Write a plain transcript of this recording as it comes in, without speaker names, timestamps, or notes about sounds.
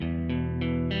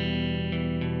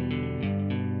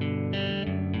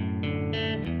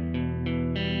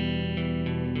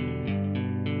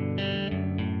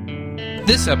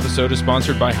This episode is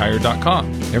sponsored by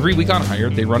Hired.com. Every week on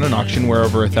Hired, they run an auction where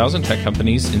over 1,000 tech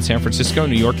companies in San Francisco,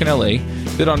 New York, and LA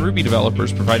bid on Ruby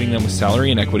developers, providing them with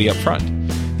salary and equity up front.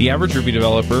 The average Ruby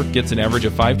developer gets an average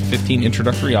of 5 to 15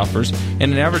 introductory offers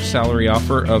and an average salary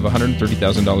offer of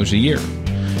 $130,000 a year.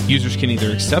 Users can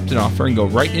either accept an offer and go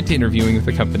right into interviewing with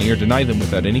the company or deny them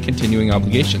without any continuing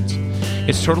obligations.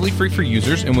 It's totally free for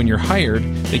users, and when you're hired,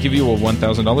 they give you a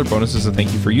 $1,000 bonus as a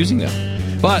thank you for using them.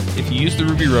 But if you use the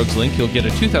Ruby Rogues link, you'll get a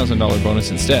 $2,000 bonus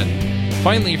instead.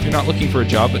 Finally, if you're not looking for a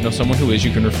job but know someone who is,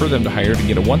 you can refer them to Hired and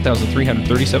get a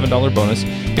 $1,337 bonus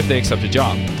if they accept a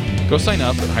job. Go sign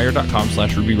up at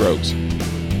Hired.com/RubyRogues.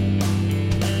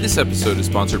 This episode is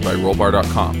sponsored by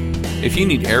Rollbar.com. If you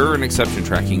need error and exception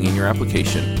tracking in your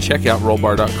application, check out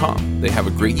Rollbar.com. They have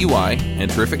a great UI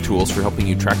and terrific tools for helping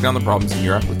you track down the problems in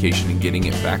your application and getting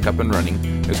it back up and running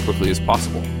as quickly as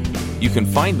possible. You can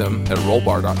find them at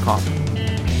Rollbar.com.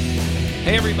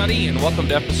 Hey everybody, and welcome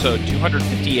to episode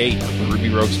 258 of the Ruby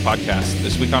Rogues podcast.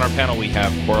 This week on our panel we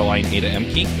have Coraline Ada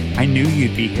Emke. I knew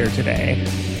you'd be here today.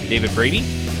 David Brady.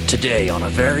 Today on a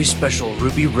very special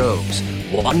Ruby Rogues,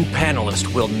 one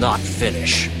panelist will not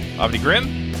finish. Avdi Grimm.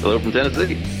 Hello from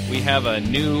Tennessee. We have a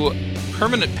new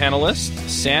permanent panelist,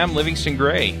 Sam Livingston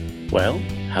Gray. Well,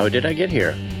 how did I get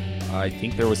here? I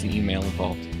think there was an email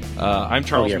involved. I'm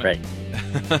Charles. Right.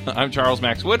 I'm Charles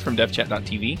Max Wood from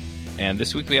DevChat.tv. And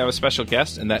this week we have a special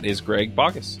guest, and that is Greg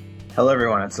Baugues. Hello,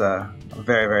 everyone. It's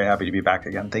very, very happy to be back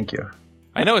again. Thank you.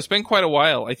 I know, it's been quite a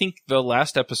while. I think the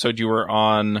last episode you were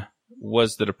on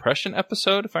was the depression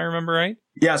episode, if I remember right.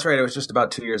 Yeah, that's right. It was just about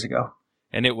 2 years ago.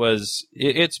 And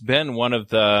it's been one of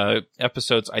the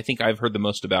episodes I think I've heard the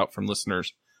most about from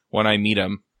listeners. When I meet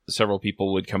them, several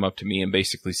people would come up to me and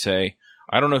basically say,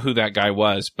 I don't know who that guy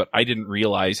was, but I didn't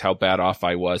realize how bad off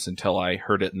I was until I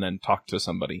heard it and then talked to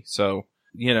somebody. So,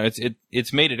 you know,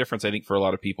 it's made a difference, I think, for a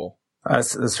lot of people.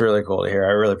 That's really cool to hear.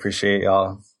 I really appreciate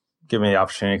y'all giving me the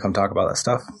opportunity to come talk about that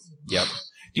stuff. Yep.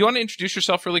 Do you want to introduce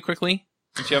yourself really quickly,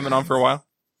 since you haven't been on for a while?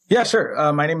 Yeah,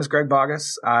 sure. My name is Greg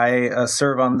Baugues. I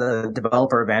serve on the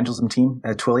developer evangelism team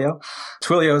at Twilio.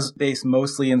 Twilio is based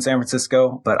mostly in San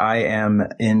Francisco, but I am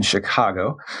in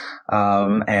Chicago.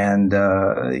 So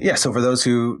for those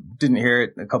who didn't hear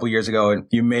it a couple years ago,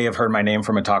 you may have heard my name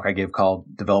from a talk I gave called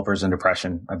Developers and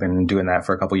Depression. I've been doing that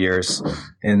for a couple years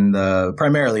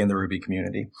primarily in the Ruby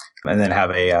community, and then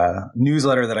have a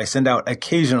newsletter that I send out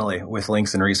occasionally with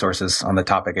links and resources on the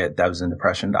topic at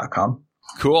devsanddepression.com.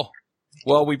 Cool.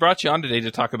 Well, we brought you on today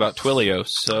to talk about Twilio.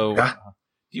 So do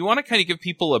you want to kind of give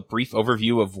people a brief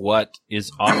overview of what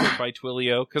is offered by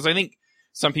Twilio? Because I think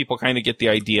some people kind of get the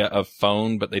idea of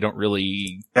phone, but they don't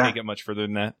really take it much further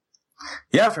than that.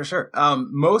 Yeah, for sure.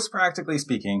 Most practically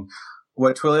speaking,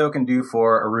 what Twilio can do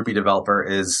for a Ruby developer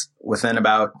is within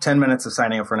about 10 minutes of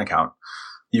signing up for an account,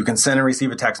 you can send and receive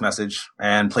a text message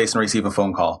and place and receive a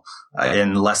phone call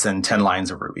in less than 10 lines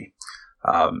of Ruby.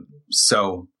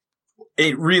 So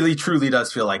it really, truly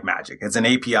does feel like magic. It's an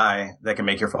API that can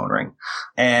make your phone ring.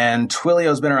 And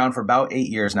Twilio's been around for about 8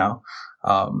 years now.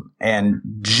 And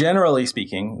generally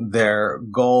speaking, their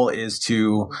goal is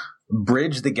to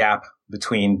bridge the gap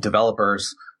between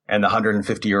developers and the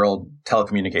 150-year-old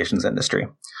telecommunications industry.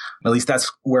 At least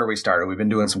that's where we started. We've been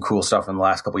doing some cool stuff in the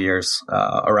last couple of years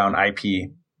around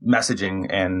IP messaging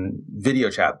and video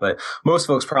chat, but most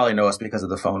folks probably know us because of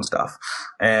the phone stuff.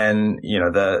 And, you know,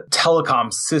 the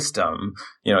telecom system,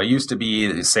 you know, it used to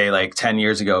be, say, like 10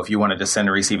 years ago, if you wanted to send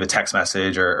or receive a text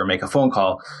message or make a phone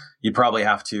call, you'd probably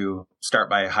have to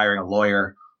start by hiring a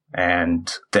lawyer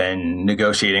and then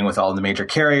negotiating with all the major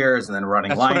carriers and then running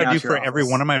That's line what I do out your for office. every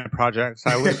one of my projects.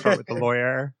 I always start with the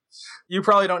lawyer. You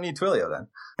probably don't need Twilio then.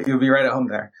 You'll be right at home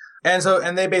there.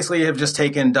 And they basically have just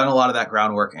done a lot of that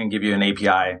groundwork and give you an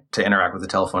API to interact with the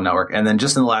telephone network. And then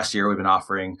just in the last year, we've been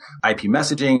offering IP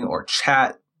messaging or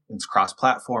chat. It's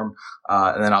cross-platform,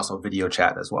 and then also video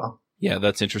chat as well. Yeah,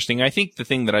 that's interesting. I think the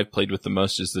thing that I've played with the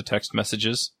most is the text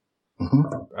messages. Mm-hmm.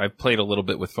 I've played a little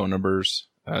bit with phone numbers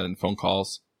and phone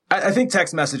calls. I think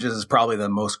text messages is probably the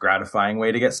most gratifying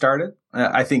way to get started.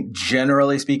 I think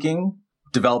generally speaking,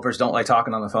 developers don't like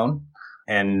talking on the phone.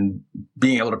 And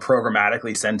being able to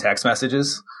programmatically send text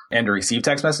messages and to receive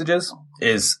text messages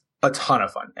is a ton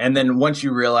of fun. And then once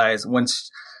you realize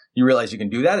you can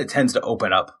do that, it tends to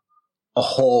open up a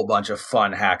whole bunch of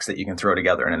fun hacks that you can throw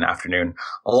together in an afternoon,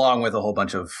 along with a whole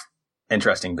bunch of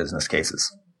interesting business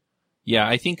cases. Yeah,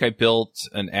 I think I built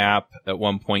an app at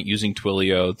one point using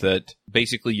Twilio that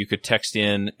basically you could text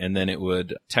in and then it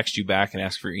would text you back and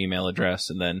ask for your email address,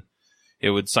 and then it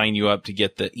would sign you up to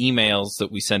get the emails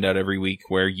that we send out every week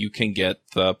where you can get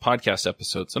the podcast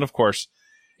episodes. And of course,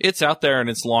 it's out there and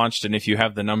it's launched. And if you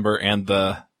have the number and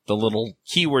the the little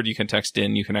keyword you can text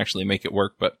in, you can actually make it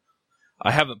work. But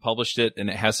I haven't published it, and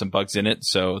it has some bugs in it,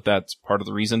 so that's part of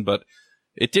the reason. But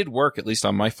it did work, at least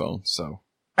on my phone. So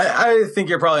I think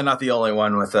you're probably not the only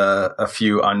one with a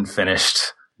few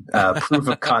unfinished proof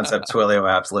of concept Twilio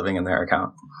apps living in their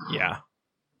account. Yeah.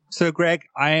 So, Greg,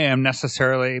 I am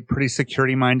necessarily pretty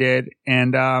security minded,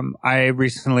 and I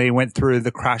recently went through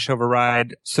the crash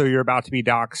override. So you're about to be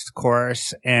doxxed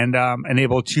course and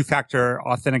enable two-factor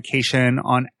authentication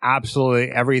on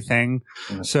absolutely everything.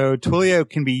 Mm-hmm. So Twilio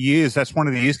can be used. That's one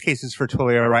of the use cases for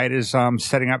Twilio, right? Is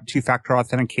setting up two-factor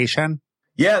authentication.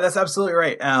 Yeah, that's absolutely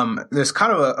right. There's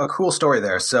kind of a cool story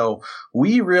there. So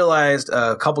we realized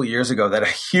a couple years ago that a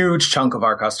huge chunk of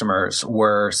our customers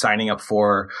were signing up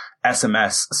for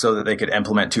SMS so that they could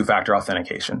implement two-factor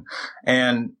authentication.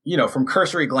 And, from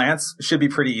cursory glance, it should be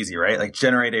pretty easy, right? Like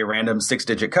generate a random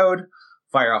 6-digit code,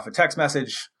 fire off a text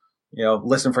message,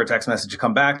 listen for a text message to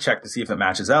come back, check to see if it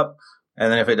matches up.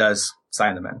 And then if it does,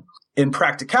 sign them in. In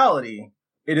practicality,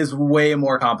 it is way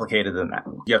more complicated than that.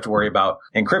 You have to worry about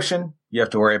encryption. You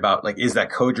have to worry about, is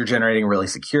that code you're generating really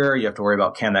secure? You have to worry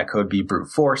about, can that code be brute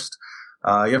forced?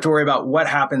 You have to worry about what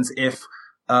happens if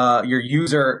your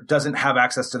user doesn't have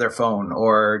access to their phone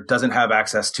or doesn't have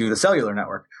access to the cellular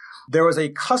network. There was a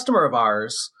customer of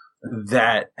ours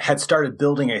that had started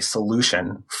building a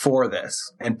solution for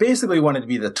this and basically wanted to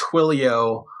be the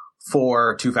Twilio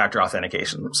for two-factor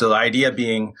authentication. So the idea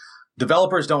being,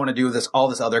 developers don't want to do all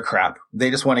this other crap.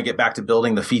 They just want to get back to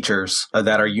building the features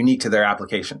that are unique to their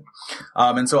application.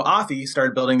 And so Authy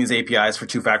started building these APIs for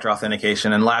two-factor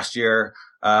authentication. And last year,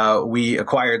 we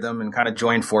acquired them and kind of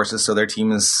joined forces. So their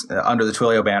team is under the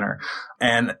Twilio banner.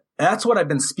 And that's what I've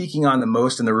been speaking on the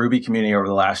most in the Ruby community over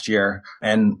the last year.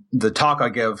 And the talk I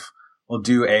give will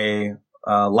do a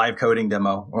live coding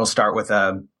demo. We'll start with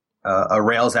a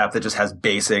Rails app that just has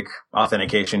basic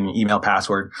authentication, email,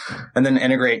 password, and then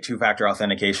integrate two-factor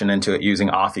authentication into it using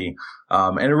Authy.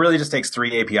 And it really just takes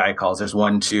 3 API calls. There's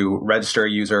one to register a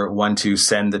user, one to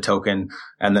send the token,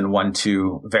 and then one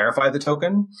to verify the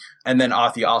token. And then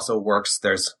Authy also works.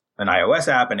 There's an iOS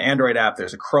app, an Android app,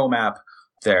 there's a Chrome app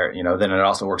there, then it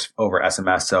also works over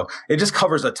SMS. So it just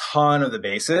covers a ton of the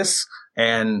basis.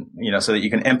 And, so that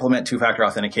you can implement two-factor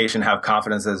authentication, have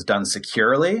confidence that it's done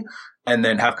securely, and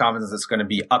then have confidence that it's going to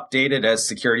be updated as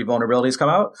security vulnerabilities come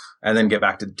out, and then get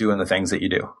back to doing the things that you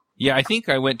do. Yeah, I think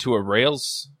I went to a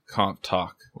Rails Conf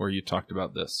talk where you talked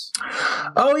about this.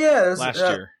 Oh, yeah. Last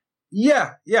year.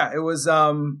 Yeah. It was,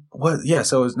 so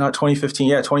it was not 2015.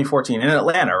 Yeah, 2014 in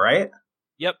Atlanta, right?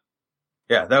 Yep.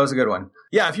 Yeah, that was a good one.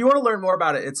 Yeah, if you want to learn more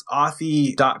about it, it's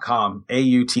authy.com,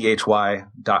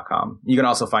 AUTHY.com. You can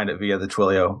also find it via the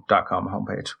Twilio.com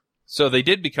homepage. So they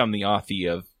did become the Authy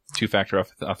of two-factor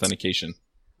authentication.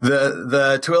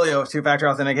 The Twilio two-factor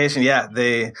authentication, yeah,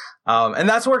 and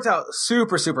that's worked out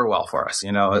super, super well for us,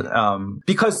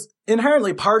 because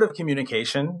inherently part of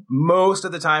communication, most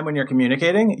of the time when you're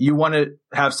communicating, you want to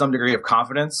have some degree of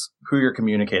confidence who you're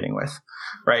communicating with,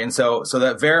 right? And so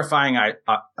that verifying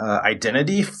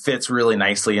identity fits really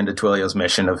nicely into Twilio's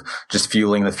mission of just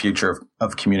fueling the future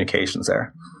of communications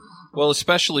there. Well,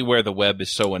 especially where the web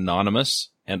is so anonymous,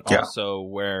 and also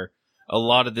where a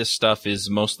lot of this stuff is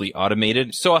mostly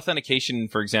automated. So authentication,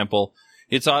 for example,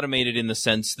 it's automated in the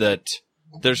sense that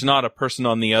there's not a person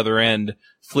on the other end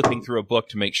flipping through a book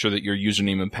to make sure that your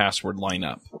username and password line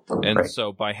up. And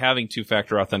so by having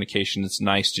two-factor authentication, it's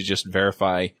nice to just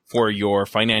verify for your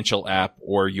financial app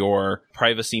or your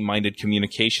privacy-minded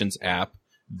communications app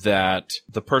that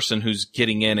the person who's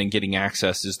getting in and getting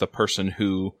access is the person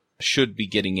who should be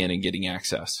getting in and getting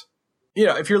access.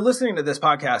 If you're listening to this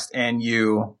podcast and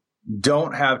you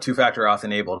don't have two-factor auth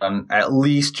enabled on at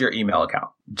least your email account,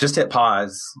 just hit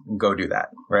pause and go do that,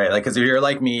 right? Because if you're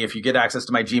like me, if you get access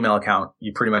to my Gmail account,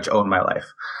 you pretty much own my life.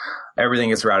 Everything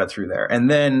is routed through there.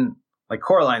 And then, like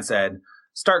Coraline said,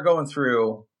 start going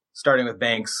through, starting with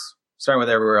banks, starting with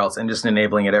everywhere else, and just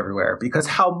enabling it everywhere. Because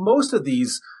how most of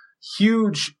these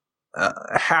huge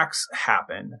hacks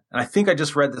happen, and I think I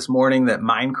just read this morning that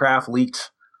Minecraft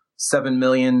leaked 7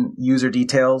 million user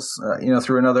details,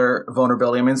 through another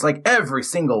vulnerability. I mean, it's like every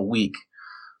single week,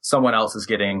 someone else is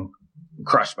getting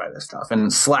crushed by this stuff.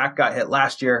 And Slack got hit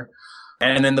last year.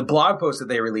 And then the blog post that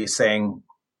they released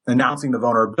announcing the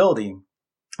vulnerability,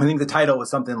 I think the title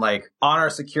was something like, on our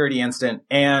security incident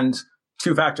and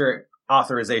two-factor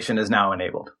authorization is now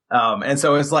enabled. And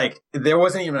so it's like, there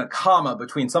wasn't even a comma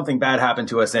between something bad happened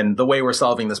to us and the way we're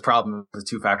solving this problem with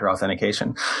two-factor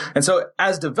authentication. And so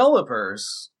as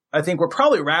developers, I think we're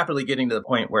probably rapidly getting to the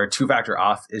point where two-factor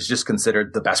auth is just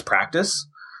considered the best practice.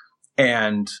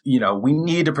 And, we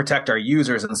need to protect our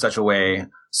users in such a way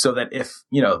so that if,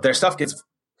 their stuff gets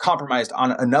compromised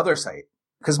on another site,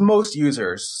 because most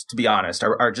users, to be honest,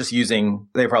 are just using,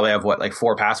 they probably have like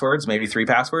 4 passwords, maybe 3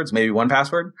 passwords, maybe 1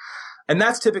 password. And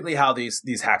that's typically how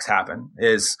these hacks happen,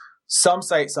 is some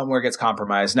site somewhere gets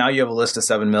compromised. Now you have a list of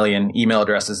 7 million email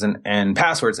addresses and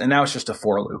passwords, and now it's just a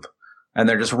for loop. And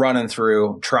they're just running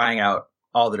through, trying out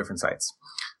all the different sites.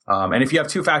 And if you have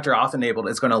 2-factor auth enabled,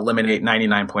 it's going to eliminate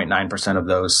 99.9% of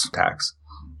those attacks.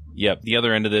 Yep. The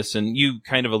other end of this, and you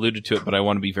kind of alluded to it, but I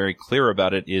want to be very clear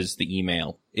about it, is the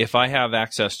email. If I have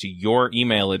access to your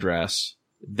email address,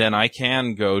 then I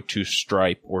can go to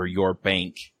Stripe or your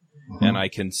bank, and I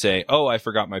can say, oh, I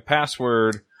forgot my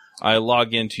password. I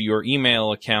log into your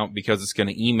email account because it's going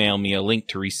to email me a link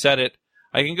to reset it.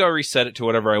 I can go reset it to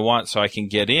whatever I want so I can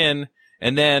get in,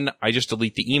 and then I just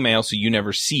delete the email so you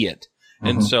never see it.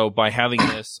 And so by having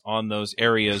this on those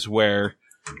areas where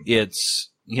it's,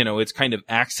 it's kind of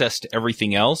access to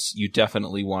everything else, you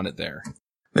definitely want it there.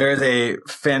 There's a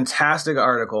fantastic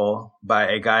article by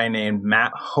a guy named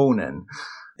Matt Honan.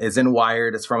 It's in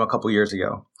Wired. It's from a couple years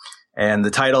ago. And the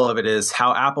title of it is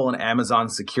How Apple and Amazon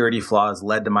Security Flaws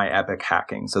Led to My Epic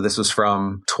Hacking. So this was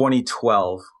from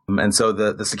 2012. And so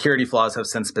the security flaws have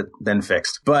since been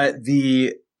fixed. But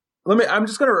I'm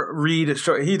just going to read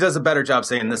short. He does a better job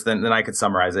saying this than I could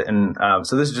summarize it. And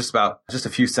so this is just a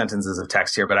few sentences of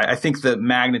text here. But I think the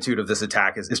magnitude of this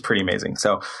attack is pretty amazing.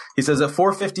 So he says, at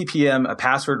 4:50 p.m., a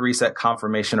password reset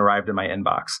confirmation arrived in my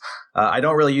inbox. I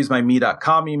don't really use my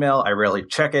me.com email. I rarely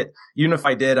check it. Even if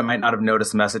I did, I might not have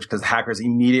noticed the message because the hackers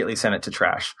immediately sent it to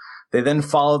trash. They then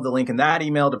followed the link in that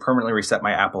email to permanently reset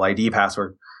my Apple ID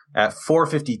password. At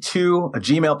 4:52, a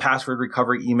Gmail password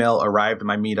recovery email arrived at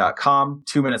my me.com.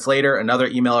 2 minutes later, another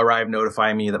email arrived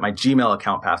notifying me that my Gmail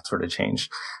account password had changed.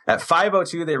 At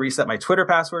 5:02, they reset my Twitter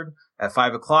password. At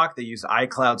 5 o'clock, they used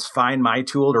iCloud's Find My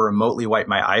tool to remotely wipe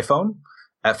my iPhone.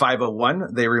 At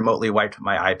 5:01, they remotely wiped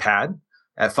my iPad.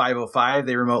 At 5:05,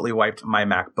 they remotely wiped my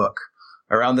MacBook.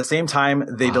 Around the same time,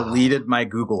 they deleted my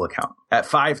Google account. At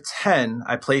 5:10,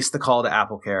 I placed the call to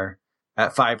AppleCare.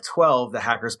 At 5:12, the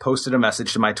hackers posted a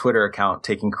message to my Twitter account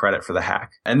taking credit for the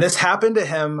hack. And this happened to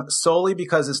him solely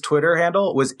because his Twitter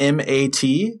handle was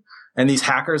MAT, and these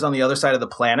hackers on the other side of the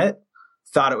planet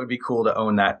thought it would be cool to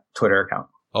own that Twitter account.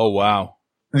 Oh, wow.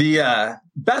 The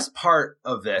best part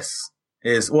of this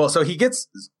is, let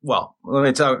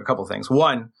me tell you a couple things.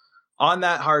 One, on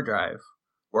that hard drive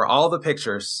were all the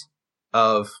pictures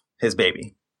of his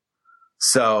baby.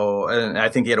 So, and I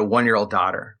think he had a 1-year-old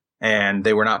daughter. And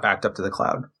they were not backed up to the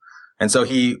cloud. And so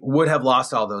he would have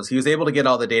lost all those. He was able to get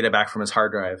all the data back from his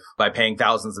hard drive by paying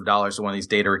thousands of dollars to one of these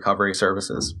data recovery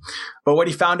services. But what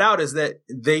he found out is that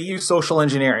they use social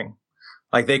engineering.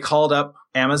 Like they called up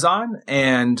Amazon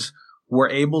and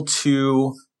were able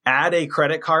to add a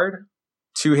credit card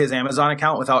to his Amazon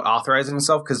account without authorizing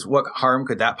himself, because what harm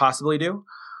could that possibly do?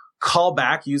 Call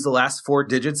back, use the last 4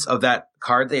 digits of that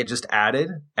card they had just added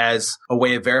as a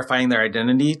way of verifying their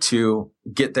identity to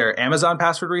get their Amazon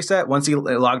password reset. Once he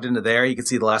logged into there, he could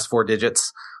see the last 4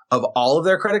 digits of all of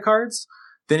their credit cards.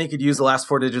 Then he could use the last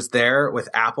 4 digits there with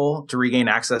Apple to regain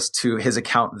access to his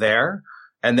account there,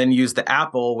 and then use the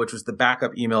Apple, which was the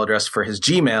backup email address for his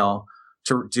Gmail,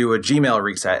 to do a Gmail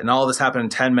reset. And all this happened in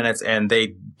 10 minutes, and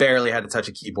they barely had to touch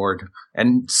a keyboard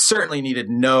and certainly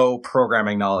needed no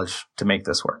programming knowledge to make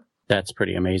this work. That's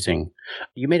pretty amazing.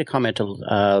 You made a comment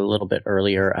a little bit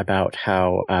earlier about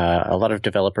how a lot of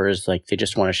developers, they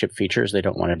just want to ship features. They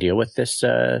don't want to deal with this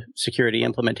security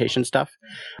implementation stuff.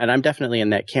 And I'm definitely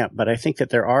in that camp. But I think that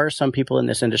there are some people in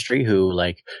this industry who,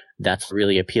 that's a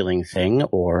really appealing thing.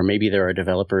 Or maybe there are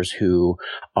developers who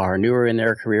are newer in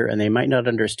their career and they might not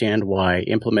understand why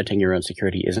implementing your own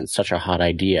security isn't such a hot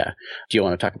idea. Do you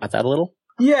want to talk about that a little?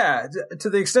 Yeah, to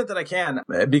the extent that I can,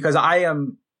 because I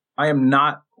am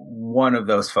not one of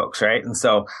those folks, right? And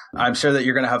so I'm sure that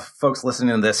you're going to have folks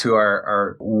listening to this who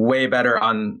are way better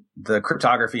on the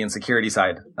cryptography and security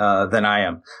side than I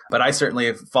am. But I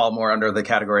certainly fall more under the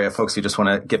category of folks who just want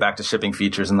to get back to shipping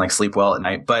features and sleep well at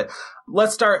night. But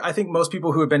let's start. I think most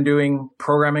people who have been doing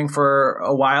programming for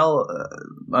a while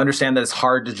understand that it's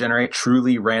hard to generate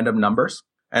truly random numbers.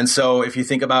 And so if you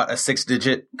think about a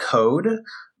 6-digit code,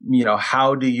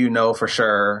 how do you know for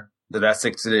sure that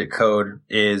 6-digit code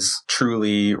is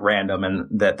truly random and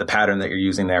that the pattern that you're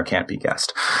using there can't be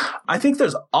guessed? I think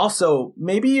there's also,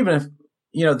 maybe even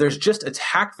if, there's just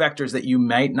attack vectors that you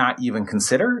might not even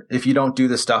consider if you don't do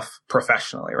this stuff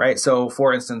professionally, right? So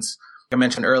for instance, I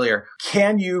mentioned earlier,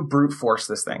 can you brute force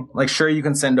this thing? Sure, you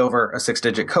can send over a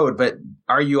 6-digit code, but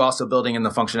are you also building in the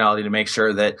functionality to make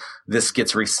sure that this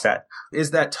gets reset?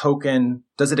 Is that token,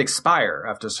 does it expire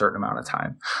after a certain amount of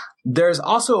time? There's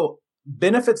also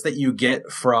benefits that you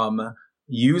get from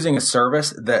using a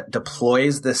service that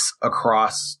deploys this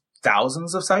across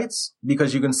thousands of sites,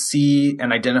 because you can see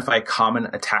and identify common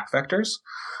attack vectors.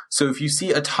 So if you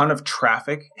see a ton of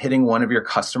traffic hitting one of your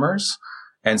customers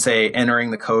and say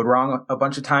entering the code wrong a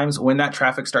bunch of times, when that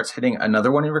traffic starts hitting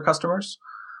another one of your customers,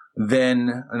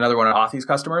 then another one of Authy's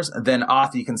customers, then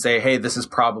Authy can say, hey, this is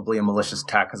probably a malicious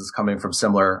attack because it's coming from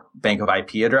similar bank of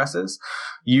IP addresses.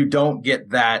 You don't get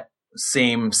that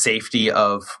same safety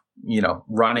of,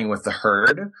 running with the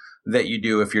herd that you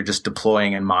do if you're just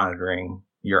deploying and monitoring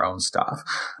your own stuff.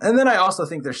 And then I also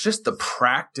think there's just the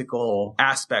practical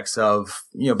aspects of,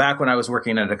 back when I was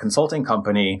working at a consulting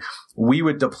company, we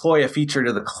would deploy a feature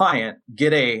to the client,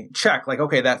 get a check like,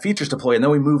 okay, that feature's deployed, and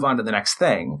then we move on to the next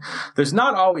thing. There's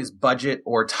not always budget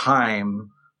or time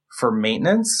for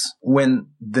maintenance when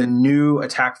the new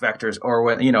attack vectors, or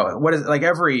when, what is it, like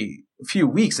every few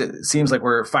weeks, it seems like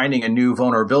we're finding a new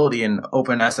vulnerability in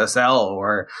OpenSSL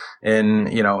or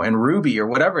in Ruby or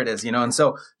whatever it is, and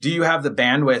so do you have the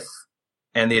bandwidth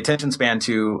and the attention span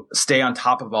to stay on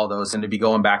top of all those and to be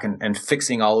going back and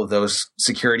fixing all of those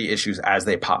security issues as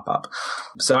they pop up?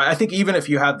 So I think even if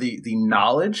you have the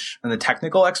knowledge and the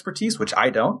technical expertise, which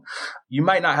I don't, you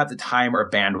might not have the time or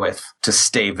bandwidth to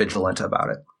stay vigilant about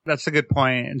it. That's a good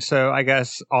point. And so I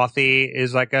guess Authy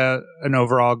is like an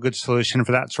overall good solution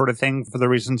for that sort of thing for the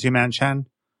reasons you mentioned.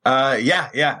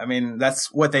 Yeah. I mean,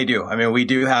 that's what they do. I mean, we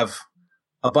do have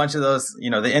a bunch of those,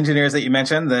 the engineers that you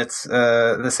mentioned, that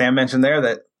Sam mentioned there,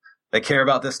 that care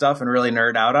about this stuff and really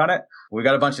nerd out on it. We've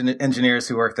got a bunch of engineers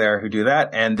who work there who do that,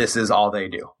 and this is all they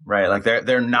do, right? Like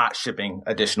they're not shipping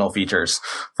additional features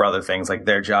for other things. Like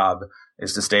their job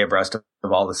is to stay abreast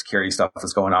of all the security stuff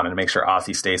that's going on and to make sure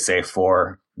Authy stays safe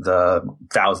for the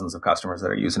thousands of customers that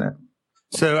are using it.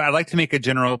 So I'd like to make a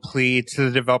general plea to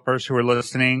the developers who are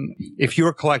listening. If you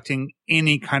are collecting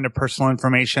any kind of personal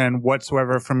information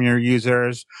whatsoever from your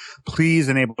users, please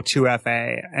enable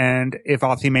 2FA. And if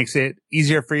Authy makes it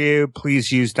easier for you,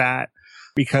 please use that,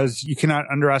 because you cannot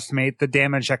underestimate the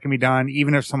damage that can be done,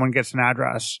 even if someone gets an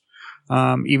address,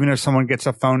 even if someone gets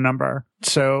a phone number.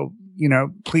 So,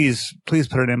 please put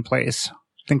it in place.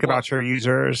 Think about your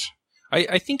users.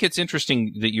 I think it's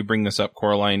interesting that you bring this up,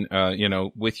 Coraline,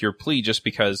 with your plea, just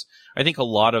because I think a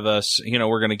lot of us,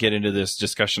 we're going to get into this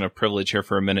discussion of privilege here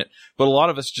for a minute, but a lot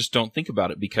of us just don't think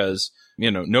about it because,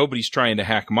 nobody's trying to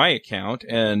hack my account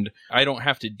and I don't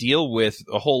have to deal with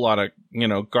a whole lot of,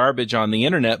 garbage on the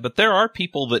internet, but there are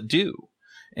people that do.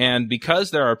 And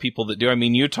because there are people that do, I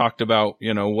mean, you talked about,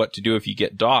 what to do if you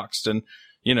get doxxed, and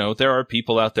there are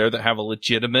people out there that have a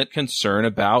legitimate concern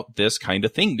about this kind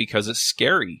of thing because it's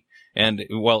scary. And,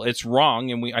 well, it's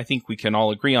wrong, and I think we can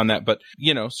all agree on that. But,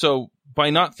 so by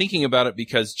not thinking about it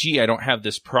because, I don't have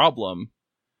this problem,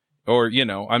 or,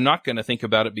 I'm not going to think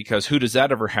about it because who does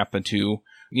that ever happen to?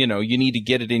 You need to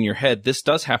get it in your head. This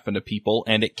does happen to people,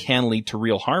 and it can lead to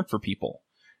real harm for people.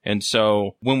 And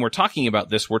so when we're talking about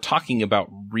this, we're talking about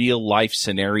real life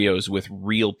scenarios with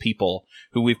real people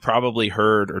who we've probably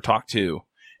heard or talked to.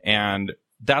 And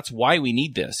that's why we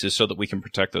need this, is so that we can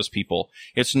protect those people.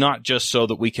 It's not just so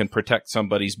that we can protect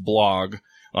somebody's blog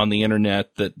on the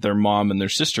internet that their mom and their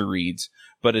sister reads,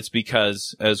 but it's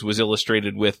because, as was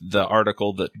illustrated with the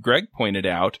article that Greg pointed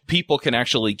out, people can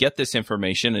actually get this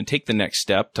information and take the next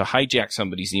step to hijack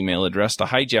somebody's email address, to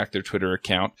hijack their Twitter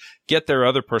account, get their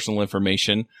other personal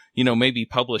information, maybe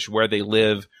publish where they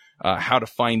live, how to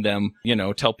find them,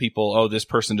 tell people, oh, this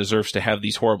person deserves to have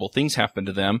these horrible things happen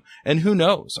to them. And who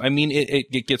knows? I mean,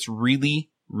 it gets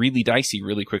really, really dicey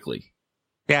really quickly.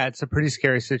 Yeah, it's a pretty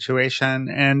scary situation.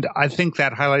 And I think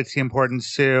that highlights the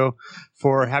importance, too,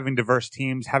 for having diverse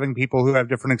teams, having people who have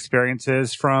different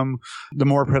experiences from the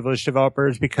more privileged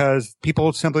developers, because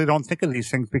people simply don't think of these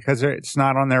things because it's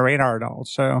not on their radar at all.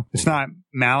 So it's not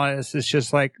malice. It's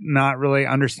just like not really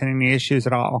understanding the issues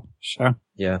at all. So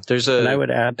yeah, there's I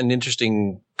would add an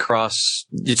interesting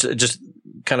it's just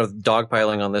kind of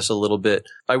dogpiling on this a little bit.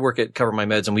 I work at Cover My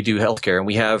Meds and we do healthcare, and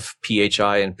we have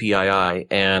PHI and PII,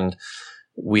 and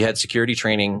we had security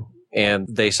training, and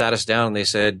they sat us down and they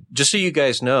said, just so you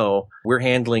guys know, we're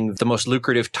handling the most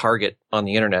lucrative target on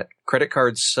the internet. Credit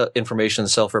cards information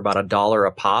sell for about $1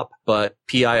 a pop, but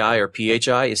PII or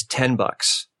PHI is $10.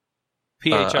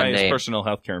 PHI is personal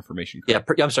healthcare information. Correct?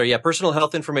 Yeah, personal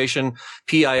health information.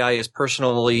 PII is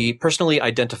personally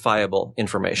identifiable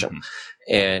information.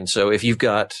 Mm-hmm. And so if you've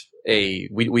got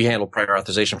we handle prior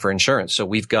authorization for insurance. So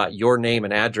we've got your name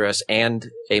and address and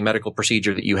a medical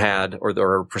procedure that you had or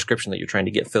a prescription that you're trying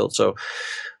to get filled. So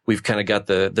we've kind of got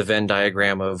the Venn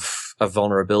diagram of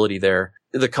vulnerability there.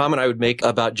 The comment I would make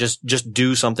about just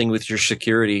do something with your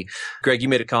security. Greg, you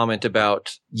made a comment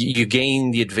about you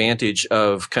gain the advantage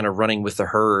of kind of running with the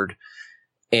herd.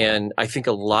 And I think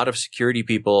a lot of security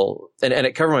people, and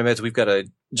at Cover My Meds, we've got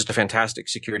just a fantastic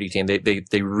security team.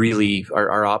 They really,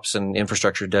 our ops and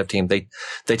infrastructure dev team, they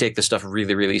take this stuff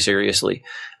really, really seriously,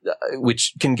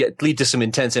 which can lead to some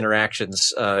intense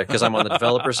interactions, cause I'm on the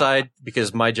developer side,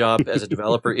 because my job as a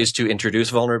developer is to introduce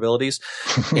vulnerabilities.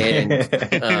 And,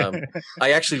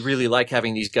 I actually really like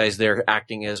having these guys there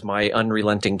acting as my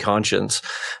unrelenting conscience.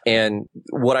 And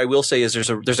what I will say is there's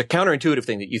a counterintuitive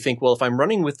thing that you think, well, if I'm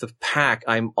running with the pack,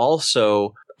 I'm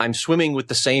swimming with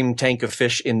the same tank of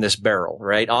fish in this barrel,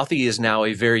 right? Authy is now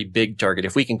a very big target.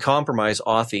 If we can compromise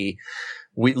Authy,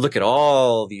 we look at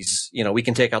all these, we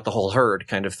can take out the whole herd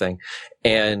kind of thing.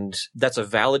 And that's a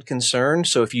valid concern.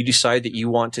 So if you decide that you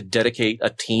want to dedicate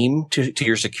a team to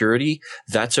your security,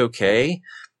 that's okay.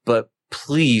 But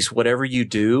please, whatever you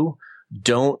do,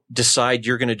 don't decide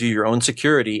you're going to do your own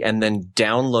security and then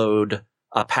download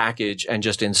a package and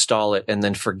just install it and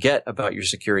then forget about your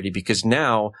security, because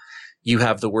now you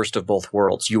have the worst of both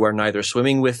worlds. You are neither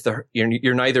swimming with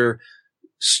you're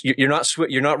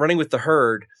not running with the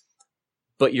herd,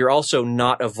 but you're also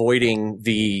not avoiding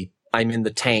I'm in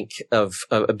the tank of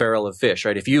a barrel of fish,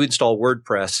 right? If you install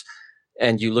WordPress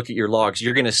and you look at your logs,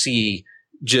 you're going to see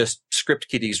just script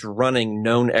kiddies running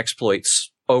known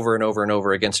exploits over and over and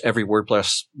over against every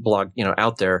WordPress blog,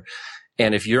 out there.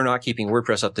 And if you're not keeping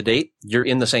WordPress up to date, you're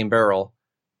in the same barrel.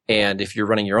 And if you're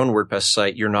running your own WordPress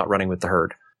site, you're not running with the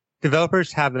herd.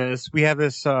 Developers have this. We have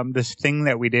this thing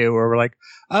that we do where we're like,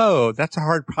 oh, that's a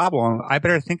hard problem. I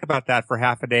better think about that for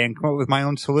half a day and come up with my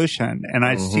own solution. And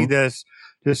I see this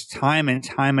just time and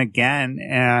time again.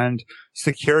 And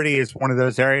security is one of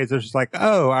those areas that's just like,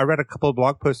 oh, I read a couple of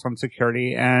blog posts on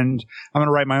security and I'm going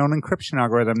to write my own encryption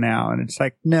algorithm now. And it's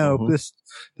like, no, just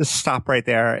stop right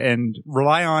there and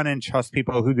rely on and trust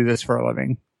people who do this for a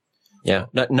living. Yeah.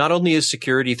 Not only is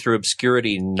security through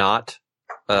obscurity not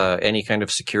any kind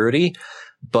of security,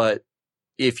 but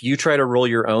if you try to roll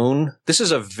your own, this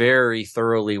is a very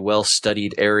thoroughly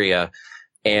well-studied area.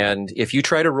 And if you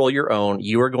try to roll your own,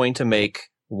 you are going to make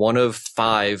one of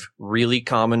 5 really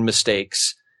common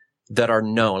mistakes that are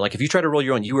known. Like if you try to roll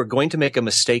your own, you are going to make a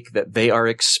mistake that they are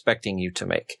expecting you to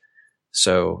make.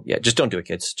 So yeah, just don't do it,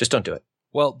 kids. Just don't do it.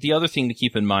 Well, the other thing to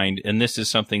keep in mind, and this is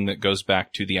something that goes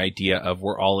back to the idea of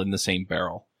we're all in the same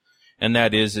barrel, and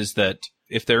that is that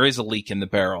if there is a leak in the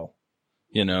barrel,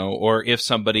 or if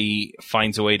somebody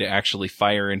finds a way to actually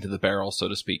fire into the barrel, so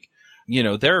to speak,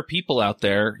 there are people out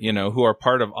there, who are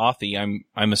part of Authy.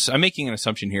 I'm making an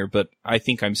assumption here, but I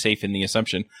think I'm safe in the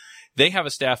assumption. They have a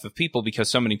staff of people because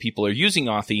so many people are using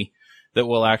Authy that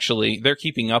will they're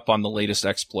keeping up on the latest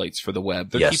exploits for the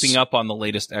web. They're keeping up on the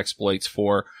latest exploits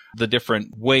for the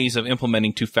different ways of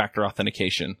implementing two-factor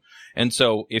authentication. And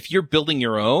so if you're building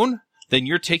your own, then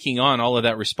you're taking on all of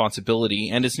that responsibility,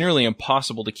 and it's nearly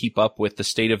impossible to keep up with the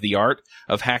state of the art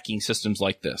of hacking systems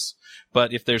like this.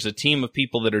 But if there's a team of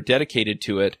people that are dedicated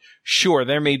to it, sure,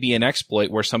 there may be an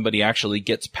exploit where somebody actually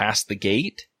gets past the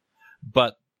gate,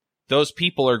 but those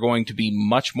people are going to be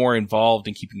much more involved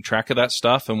in keeping track of that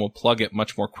stuff and will plug it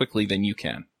much more quickly than you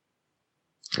can.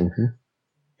 Mm-hmm.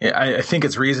 Yeah, I think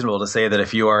it's reasonable to say that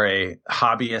if you are a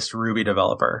hobbyist Ruby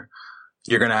developer,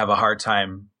 you're going to have a hard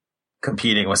time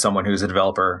competing with someone who's a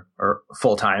developer or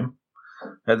full time.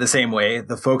 The same way,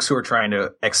 the folks who are trying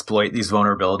to exploit these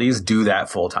vulnerabilities do that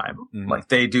full time. Mm-hmm. Like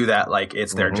they do that like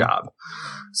it's their job.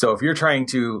 So if you're trying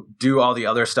to do all the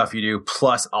other stuff you do,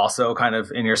 plus also kind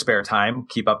of in your spare time,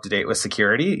 keep up to date with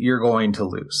security, you're going to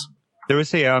lose. There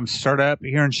was a startup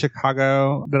here in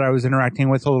Chicago that I was interacting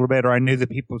with a little bit, or I knew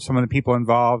some of the people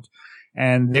involved.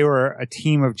 And they were a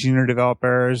team of junior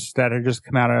developers that had just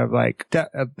come out of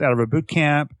out of a boot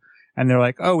camp. And they're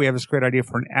like, oh, we have this great idea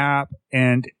for an app.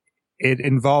 And it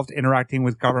involved interacting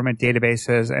with government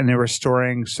databases, and they were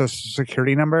storing social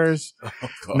security numbers. Oh,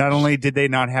 not only did they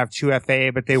not have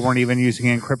 2FA, but they weren't even using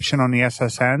encryption on the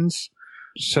SSNs.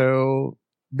 So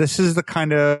this is the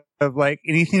kind of like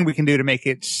anything we can do to make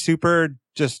it super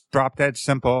just drop dead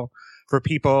simple for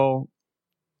people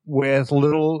with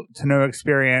little to no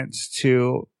experience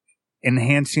to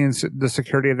enhancing the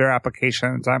security of their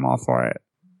applications. I'm all for it.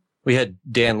 We had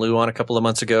Dan Liu on a couple of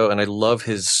months ago, and I love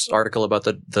his article about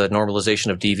the normalization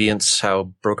of deviance,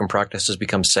 how broken practices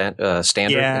become standard in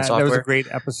software. Yeah, that was a great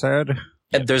episode.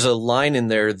 And there's a line in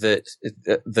there that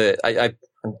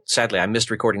and sadly, I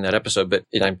missed recording that episode, but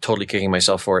I'm totally kicking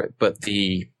myself for it. But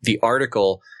the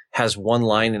article has one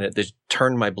line in it that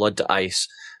turned my blood to ice,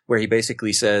 where he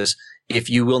basically says, if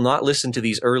you will not listen to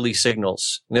these early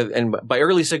signals, and by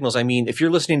early signals, I mean, if you're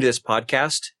listening to this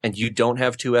podcast and you don't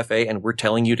have 2FA and we're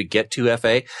telling you to get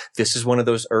 2FA, this is one of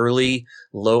those early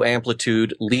low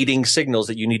amplitude leading signals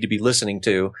that you need to be listening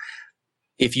to.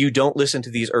 If you don't listen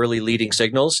to these early leading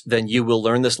signals, then you will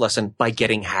learn this lesson by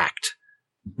getting hacked.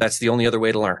 That's the only other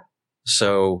way to learn.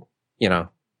 So,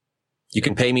 you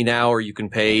can pay me now, or you can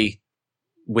pay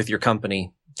with your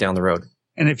company down the road.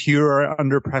 And if you're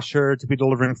under pressure to be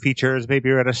delivering features, maybe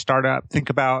you're at a startup, think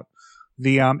about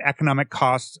the economic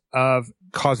cost of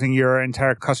causing your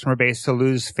entire customer base to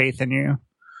lose faith in you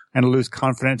and lose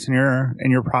confidence in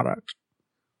your product.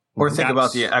 Or think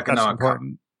about the economic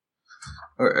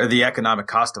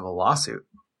cost of a lawsuit.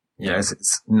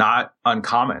 It's not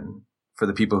uncommon for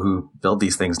the people who build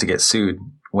these things to get sued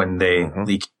when they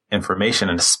leak information,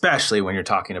 and especially when you're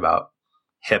talking about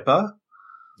HIPAA.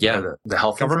 Yeah. The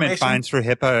health government fines for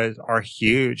HIPAA are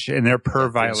huge, and they're per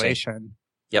violation.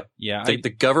 Yep. Yeah. The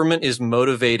government is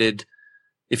motivated.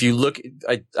 If you look,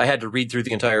 I had to read through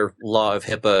the entire law of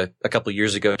HIPAA a couple of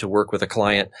years ago to work with a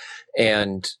client.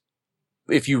 And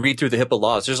if you read through the HIPAA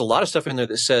laws, there's a lot of stuff in there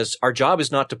that says our job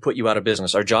is not to put you out of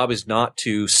business. Our job is not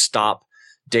to stop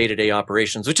day-to-day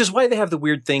operations, which is why they have the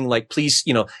weird thing like, please,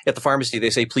 at the pharmacy,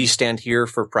 they say, please stand here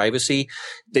for privacy.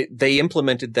 They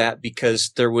implemented that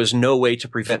because there was no way to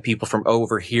prevent people from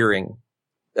overhearing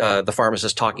the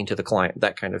pharmacist talking to the client,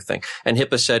 that kind of thing. And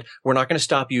HIPAA said, we're not going to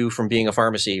stop you from being a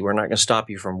pharmacy. We're not going to stop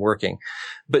you from working.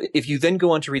 But if you then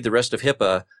go on to read the rest of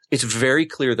HIPAA, it's very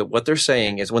clear that what they're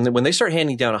saying is when they start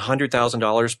handing down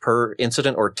 $100,000 per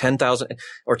incident or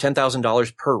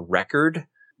 $10,000 per record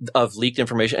of leaked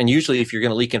information, and usually if you're going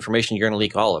to leak information, you're going to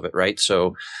leak all of it, right?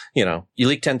 So, you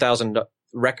leak 10,000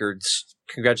 records,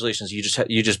 congratulations,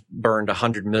 you just burned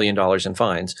 $100 million in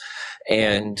fines.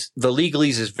 And the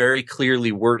legalese is very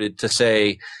clearly worded to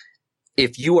say,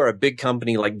 if you are a big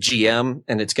company like GM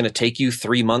and it's going to take you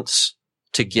 3 months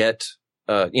to get,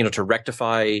 to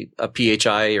rectify a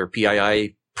PHI or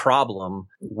PII problem,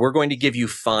 we're going to give you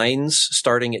fines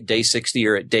starting at day 60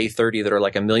 or at day 30 that are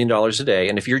like $1 million a day.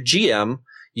 And if you're GM,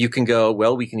 you can go,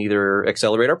 well, we can either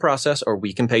accelerate our process or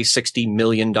we can pay $60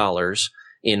 million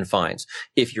in fines.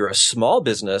 If you're a small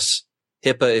business,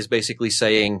 HIPAA is basically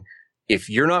saying, if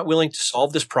you're not willing to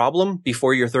solve this problem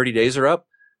before your 30 days are up,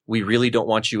 we really don't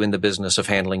want you in the business of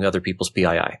handling other people's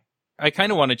PII. I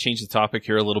kind of want to change the topic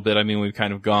here a little bit. I mean, we've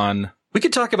kind of gone... We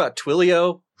could talk about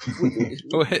Twilio.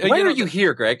 Why are you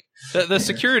here, Greg? The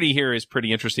security here is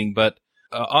pretty interesting, but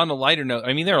on a lighter note,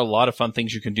 I mean, there are a lot of fun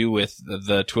things you can do with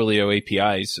the Twilio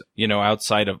APIs,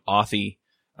 outside of Authy.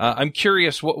 I'm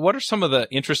curious, what are some of the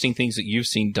interesting things that you've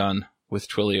seen done with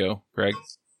Twilio, Greg?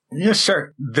 Yeah,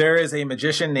 sure. There is a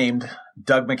magician named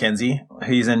Doug McKenzie.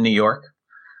 He's in New York.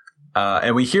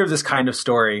 And we hear this kind of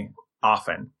story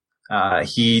often.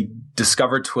 He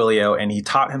discovered Twilio and he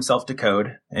taught himself to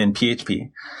code in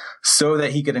PHP so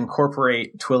that he could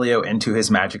incorporate Twilio into his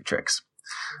magic tricks.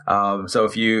 So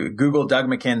if you Google Doug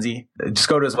McKenzie, just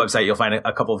go to his website, you'll find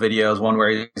a couple videos, one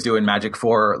where he's doing magic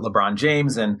for LeBron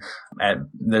James, and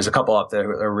there's a couple up there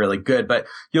that are really good, but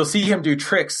you'll see him do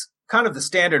tricks, kind of the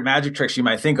standard magic tricks you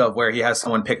might think of, where he has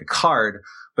someone pick a card,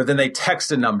 but then they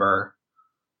text a number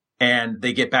and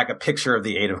they get back a picture of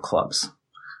the 8 of clubs,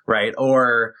 right?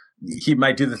 Or he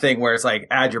might do the thing where it's like,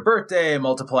 add your birthday,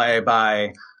 multiply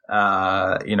by,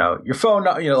 your phone,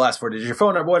 last 4 digits, your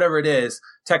phone number, whatever it is,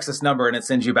 text this number and it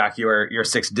sends you back your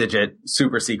 6-digit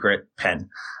super secret PIN.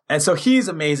 And so he's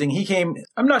amazing. He came,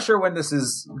 I'm not sure when this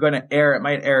is going to air. It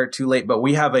might air too late, but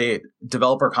we have a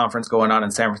developer conference going on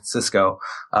in San Francisco,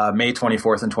 May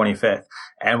 24th and 25th.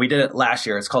 And we did it last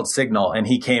year. It's called Signal. And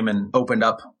he came and opened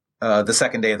up, the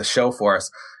second day of the show for us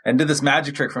and did this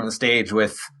magic trick from the stage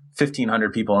with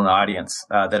 1,500 people in the audience,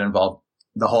 that involved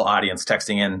the whole audience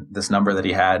texting in this number that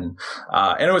he had. And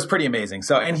it was pretty amazing.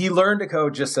 So, and he learned to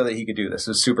code just so that he could do this. It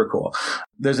was super cool.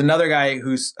 There's another guy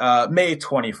who's, May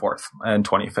 24th and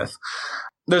 25th.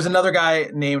 There's another guy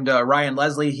named, Ryan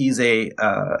Leslie. He's a,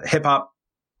 hip hop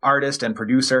artist and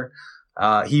producer.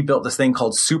 He built this thing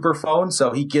called Superphone.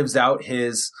 So he gives out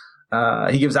his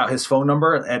phone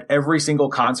number at every single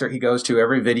concert he goes to,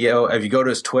 every video. If you go to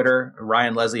his Twitter,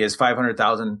 Ryan Leslie has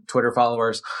 500,000 Twitter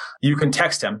followers. You can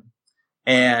text him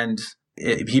and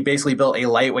he basically built a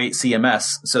lightweight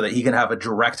CMS so that he can have a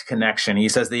direct connection. He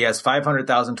says that he has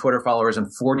 500,000 Twitter followers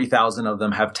and 40,000 of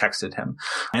them have texted him.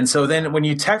 And so then when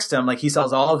you text him, like he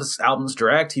sells all of his albums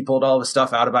direct. He pulled all of his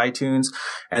stuff out of iTunes.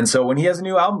 And so when he has a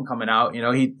new album coming out,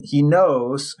 he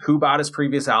knows who bought his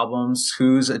previous albums,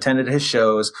 who's attended his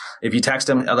shows. If you text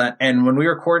him, and when we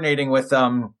were coordinating with,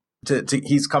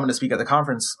 he's coming to speak at the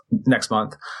conference next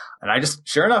month. And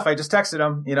sure enough, I just texted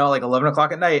him, like 11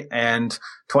 o'clock at night. And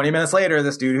 20 minutes later,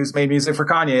 this dude who's made music for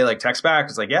Kanye, like texts back.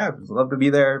 It's like, yeah, I'd love to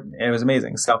be there. And it was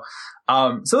amazing. So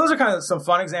those are kind of some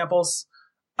fun examples.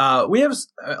 We have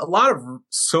a lot of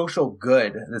social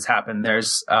good that's happened.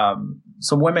 There's,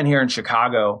 some women here in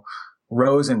Chicago,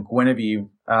 Rose and Guinevere.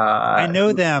 I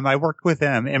know them. I worked with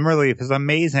them. Emerleaf is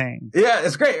amazing. Yeah,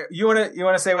 it's great. You want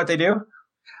to say what they do?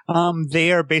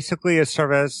 They are basically a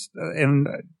service, and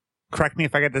correct me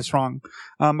if I get this wrong.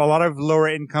 A lot of lower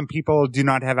income people do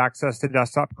not have access to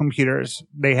desktop computers.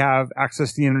 They have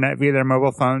access to the internet via their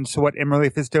mobile phones. So what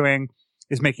Emerleaf is doing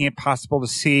is making it possible to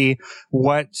see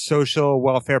what social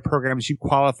welfare programs you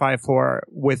qualify for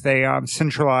with a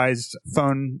centralized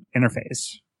phone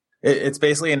interface. It's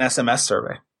basically an SMS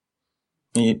survey.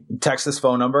 You text this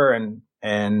phone number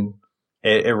and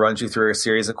it runs you through a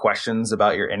series of questions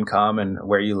about your income and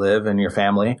where you live and your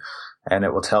family. And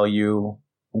it will tell you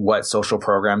what social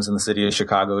programs in the city of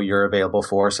Chicago you're available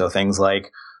for. So things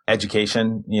like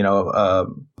education,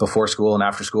 before school and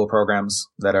after school programs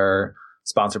that are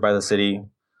sponsored by the city,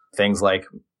 things like,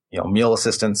 meal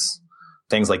assistance,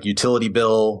 things like utility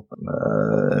bill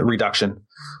reduction.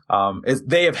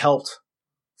 They have helped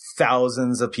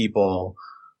thousands of people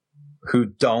who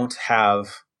don't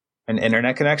have an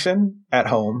internet connection at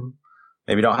home,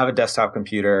 maybe don't have a desktop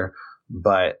computer,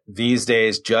 but these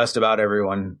days just about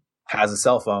everyone has a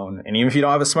cell phone. And even if you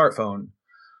don't have a smartphone,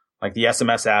 like the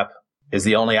SMS app is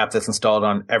the only app that's installed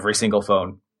on every single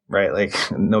phone, right? Like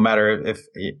no matter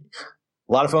a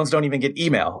lot of phones don't even get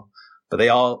email, but they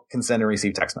all can send and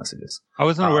receive text messages. I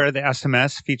wasn't aware of the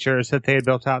SMS features that they had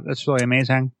built out. That's really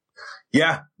amazing.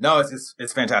 Yeah, no,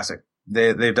 it's fantastic.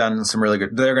 They've done some really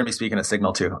good. They're going to be speaking at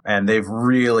Signal too, and they've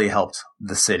really helped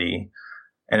the city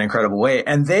in an incredible way.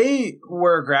 And they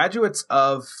were graduates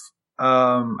of,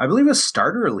 I believe, a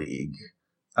Starter League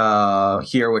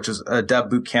here, which is a Dev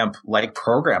Bootcamp like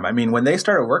program. I mean, when they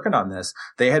started working on this,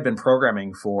 they had been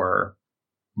programming for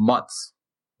months.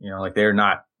 Like they're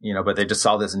not, but they just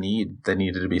saw this need that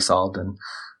needed to be solved, and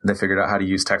they figured out how to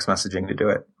use text messaging to do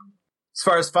it. As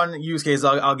far as fun use cases,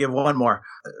 I'll give one more.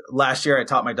 Last year, I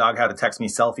taught my dog how to text me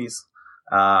selfies.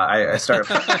 I started.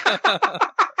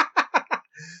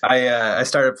 I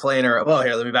started playing her. Well,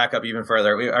 here, let me back up even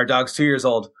further. Our dog's 2 years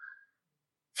old. A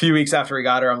few weeks after we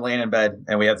got her, I'm laying in bed,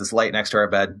 and we have this light next to our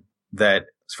bed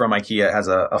that's from IKEA. It has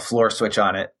a floor switch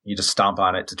on it. You just stomp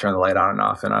on it to turn the light on and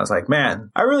off. And I was like,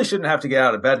 man, I really shouldn't have to get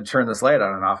out of bed to turn this light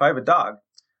on and off. I have a dog.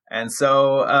 And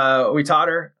so we taught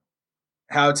her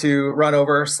how to run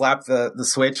over, slap the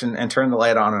switch and turn the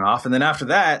light on and off. And then after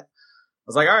that, I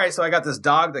was like, all right, so I got this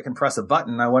dog that can press a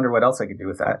button. I wonder what else I could do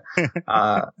with that.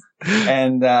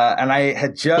 And I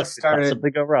had just started.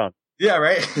 Possibly go wrong. Yeah,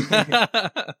 right.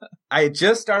 I had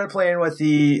just started playing with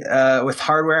with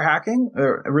hardware hacking.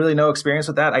 Really no experience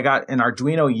with that. I got an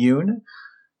Arduino Yun,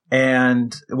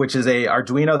 which is a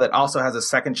Arduino that also has a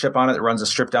second chip on it that runs a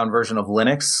stripped down version of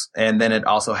Linux. And then it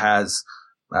also has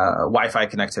Wi-Fi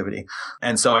connectivity.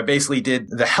 And so I basically did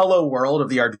the hello world of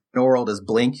the Arduino world is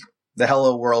blink. The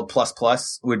hello world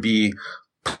plus would be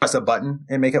press a button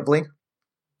and make it blink.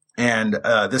 And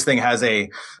this thing has a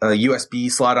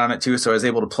USB slot on it too. So I was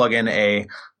able to plug in a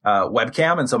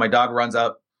webcam. And so my dog runs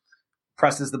up,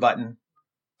 presses the button,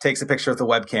 takes a picture of the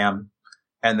webcam.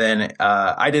 And then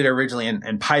I did it originally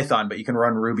in Python, but you can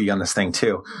run Ruby on this thing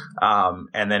too.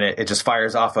 And then it just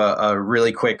fires off a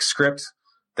really quick script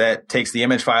that takes the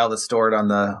image file that's stored on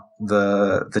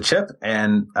the chip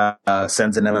and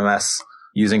sends an MMS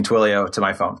using Twilio to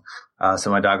my phone. So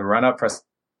my dog would run up, press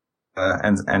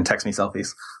and text me selfies.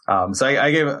 So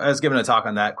I was giving a talk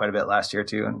on that quite a bit last year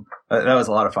too, and that was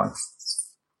a lot of fun.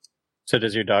 So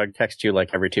does your dog text you like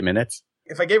every 2 minutes?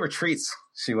 If I gave her treats,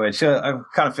 she would. I've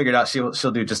kind of figured out she'll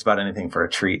do just about anything for a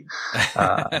treat.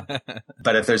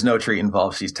 But if there's no treat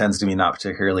involved, she tends to be not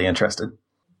particularly interested.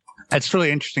 That's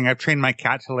really interesting. I've trained my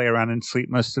cat to lay around and sleep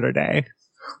most of the day.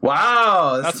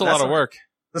 Wow. That's a lot of work.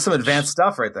 That's some advanced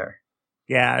stuff right there.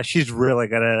 Yeah, she's really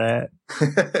good at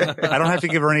it. I don't have to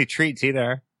give her any treats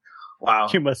either. Wow.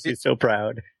 You must be so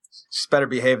proud. She's better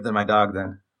behaved than my dog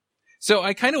then. So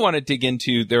I kind of want to dig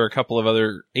into, there are a couple of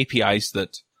other APIs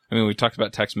we talked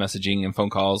about text messaging and phone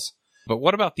calls, but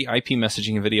what about the IP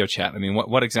messaging and video chat? I mean,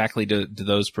 what exactly do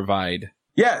those provide?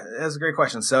 Yeah, that's a great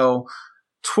question. So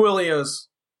Twilio's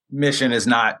mission is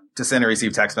not to send and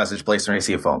receive text message, place and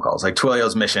receive phone calls. Like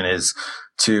Twilio's mission is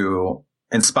to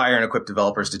inspire and equip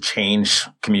developers to change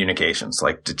communications,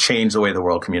 like to change the way the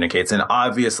world communicates. And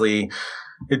obviously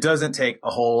it doesn't take a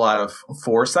whole lot of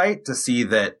foresight to see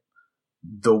that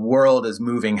the world is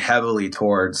moving heavily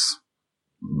towards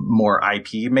more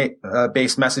IP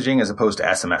based messaging as opposed to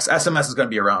SMS. SMS is going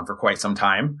to be around for quite some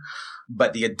time,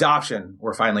 but the adoption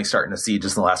we're finally starting to see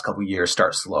just in the last couple of years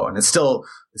start slow, and it's still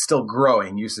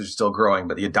growing. Usage is still growing,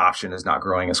 but the adoption is not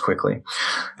growing as quickly.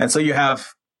 And so you have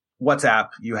WhatsApp,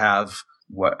 you have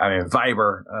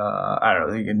Viber, I don't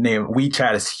know, you can name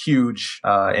WeChat is huge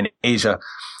in Asia,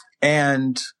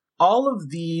 and all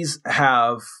of these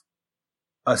have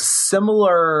a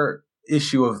similar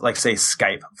issue of, like, say,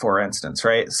 Skype, for instance,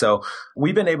 right? So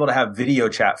we've been able to have video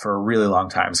chat for a really long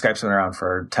time. Skype's been around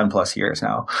for 10 plus years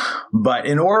now. But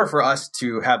in order for us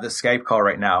to have this Skype call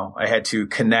right now, I had to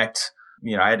connect,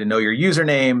 I had to know your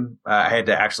username. I had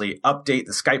to actually update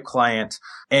the Skype client.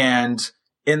 And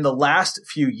in the last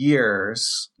few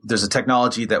years, there's a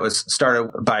technology that was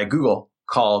started by Google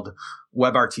called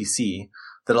WebRTC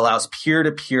that allows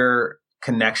peer-to-peer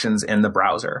connections in the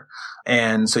browser.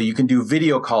 And so you can do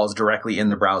video calls directly in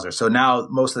the browser. So now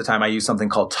most of the time I use something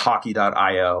called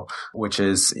talkie.io, which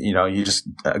is, you just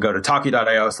go to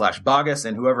talkie.io/Baugues,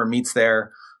 and whoever meets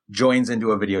there joins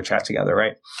into a video chat together,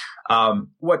 right?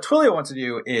 What Twilio wants to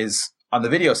do is, on the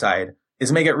video side,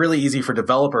 is make it really easy for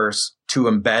developers to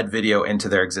embed video into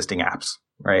their existing apps,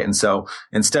 right? And so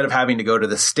instead of having to go to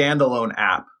the standalone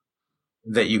app,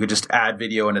 that you could just add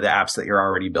video into the apps that you're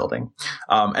already building.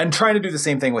 And trying to do the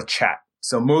same thing with chat.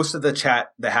 So most of the chat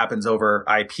that happens over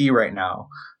IP right now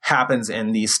happens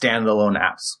in these standalone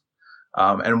apps.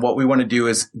 And what we want to do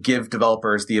is give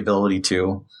developers the ability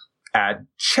to add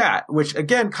chat, which,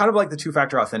 again, kind of like the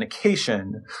two-factor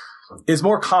authentication, is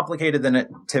more complicated than it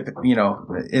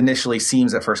initially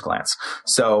seems at first glance.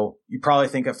 So you probably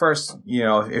think at first,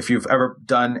 if you've ever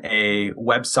done a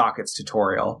WebSockets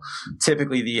tutorial,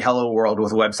 typically the hello world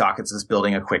with WebSockets is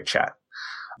building a quick chat.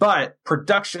 But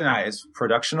production chat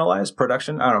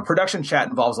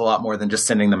involves a lot more than just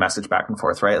sending the message back and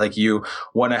forth, right? Like, you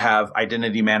want to have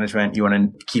identity management. You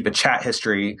want to keep a chat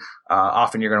history.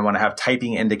 Often you're going to want to have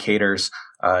typing indicators.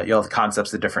 You'll have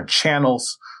concepts of different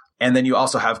channels. And then you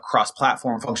also have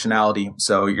cross-platform functionality.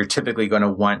 So you're typically going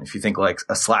to want, if you think like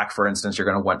a Slack, for instance, you're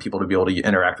going to want people to be able to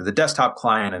interact with the desktop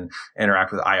client and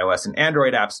interact with iOS and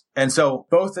Android apps. And so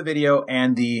both the video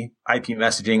and the IP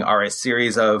messaging are a set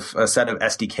of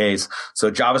SDKs.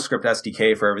 So JavaScript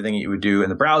SDK for everything that you would do in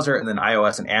the browser, and then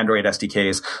iOS and Android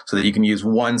SDKs, so that you can use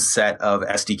one set of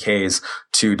SDKs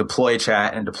to deploy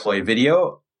chat and deploy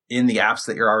video in the apps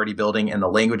that you're already building and the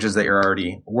languages that you're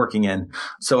already working in.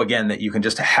 So again, that you can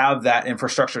just have that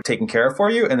infrastructure taken care of for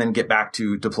you, and then get back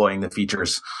to deploying the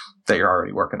features that you're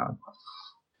already working on.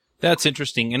 That's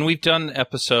interesting. And we've done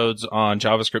episodes on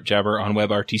JavaScript Jabber on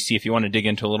WebRTC if you want to dig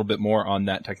into a little bit more on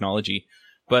that technology.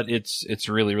 But it's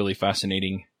really, really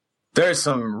fascinating. There's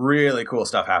some really cool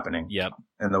stuff happening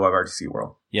in the WebRTC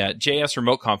world. Yeah, JS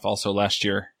RemoteConf also last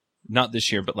year, not this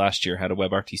year, but last year, had a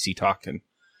WebRTC talk, and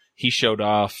he showed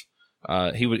off.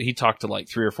 He talked to like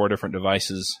 3 or 4 different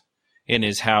devices in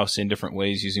his house in different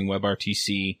ways using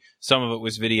WebRTC. Some of it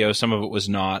was video, some of it was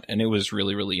not, and it was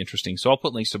really, really interesting. So I'll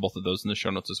put links to both of those in the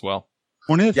show notes as well.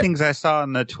 One of the things I saw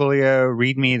in the Twilio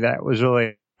README that was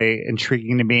really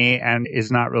intriguing to me and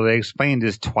is not really explained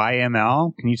is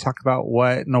TwyML. Can you talk about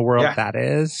what in the world that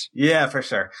is? Yeah, for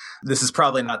sure. This is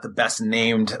probably not the best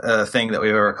named thing that we've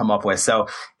ever come up with. So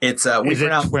it's is it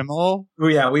Twiml?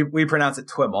 Yeah, we pronounce it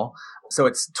Twiml. So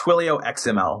it's Twilio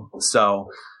XML.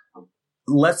 So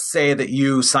let's say that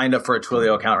you signed up for a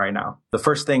Twilio account right now. The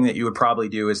first thing that you would probably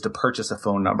do is to purchase a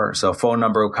phone number. So a phone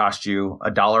number will cost you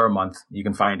 $1 a month. You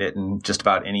can find it in just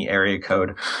about any area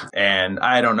code. And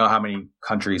I don't know how many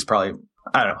countries, probably,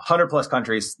 100 plus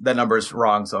countries. That number is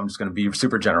wrong. So I'm just going to be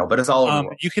super general, but it's all over the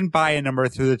world. You can buy a number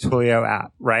through the Twilio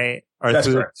app, right? Or That's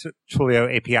through correct. the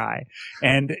Twilio API.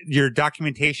 And your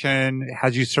documentation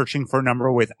has you searching for a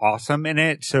number with awesome in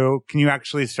it. So can you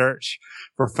actually search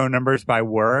for phone numbers by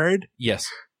word? Yes.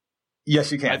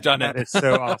 Yes, you can. I've done it. That is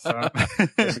so awesome.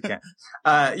 Yes, you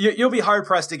can. You'll be hard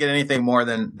pressed to get anything more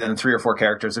than 3 or 4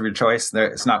 characters of your choice.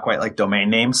 It's not quite like domain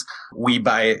names. We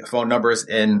buy phone numbers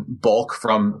in bulk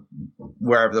from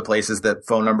wherever the places that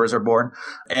phone numbers are born.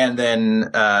 And then,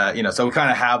 so we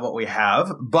kind of have what we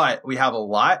have, but we have a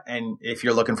lot. And if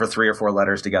you're looking for 3 or 4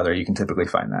 letters together, you can typically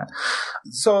find that.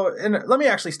 So let me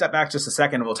actually step back just a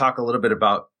second, and we'll talk a little bit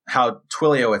about how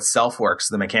Twilio itself works,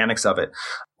 the mechanics of it.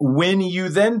 When you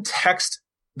then text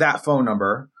that phone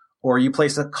number or you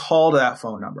place a call to that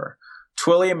phone number,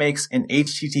 Twilio makes an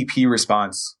HTTP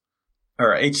response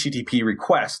or HTTP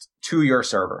request to your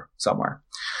server somewhere.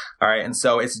 All right. And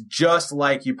so it's just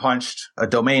like you punched a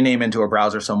domain name into a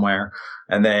browser somewhere,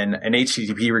 and then an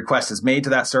HTTP request is made to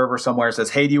that server somewhere.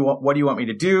 Says, hey, what do you want me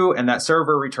to do? And that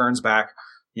server returns back,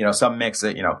 some mix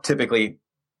that, typically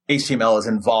HTML is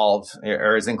involved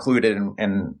or is included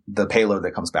in the payload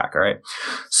that comes back. All right.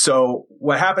 So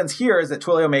what happens here is that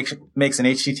Twilio makes an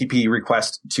HTTP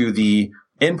request to the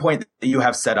endpoint that you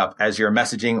have set up as your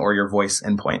messaging or your voice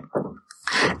endpoint.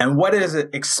 And what it is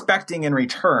expecting in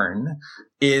return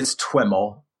is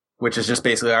TWIML, which is just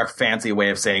basically our fancy way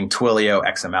of saying Twilio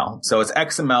XML. So it's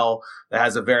XML that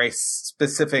has a very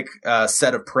specific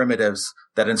set of primitives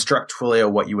that instruct Twilio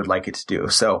what you would like it to do.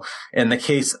 So in the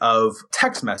case of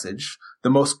text message, the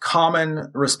most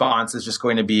common response is just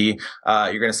going to be,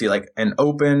 you're going to see like an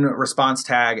open response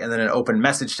tag and then an open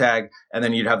message tag. And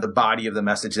then you'd have the body of the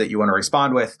message that you want to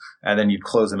respond with. And then you'd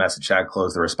close the message tag,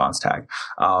 close the response tag.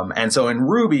 And so in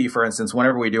Ruby, for instance,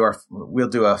 whenever we'll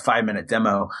do a 5-minute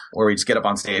demo where we just get up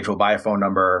on stage, we'll buy a phone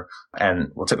number,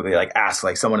 and we'll typically ask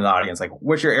someone in the audience,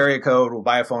 what's your area code? We'll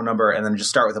buy a phone number and then just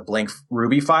start with a blank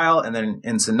Ruby file. And then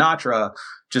in Sinatra,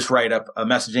 just write up a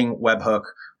messaging webhook,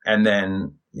 and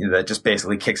then that just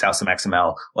basically kicks out some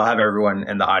XML. We'll have everyone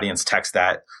in the audience text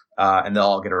that, and they'll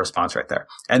all get a response right there.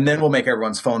 And then we'll make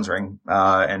everyone's phones ring,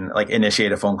 and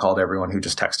initiate a phone call to everyone who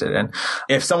just texted. And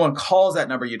if someone calls that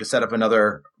number, you just set up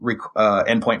another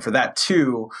endpoint for that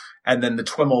too. And then the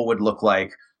TWIML would look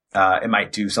like, it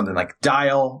might do something like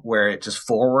dial, where it just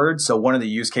forwards. So one of the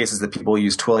use cases that people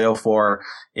use Twilio for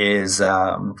is,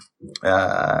 I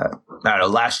don't know,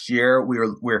 last year we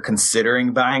were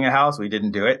considering buying a house. We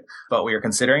didn't do it, but we were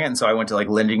considering it. And so I went to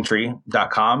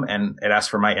lendingtree.com and it asked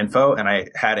for my info, and I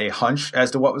had a hunch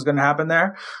as to what was going to happen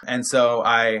there. And so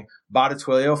I bought a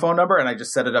Twilio phone number and I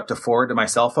just set it up to forward to my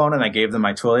cell phone, and I gave them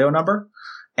my Twilio number.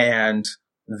 And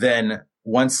then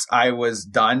once I was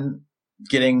done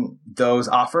getting those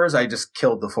offers, I just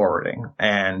killed the forwarding.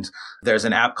 And there's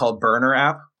an app called Burner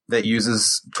app that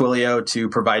uses Twilio to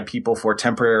provide people for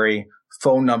temporary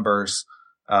phone numbers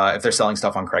if they're selling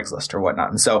stuff on Craigslist or whatnot.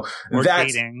 And so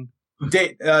that's dating.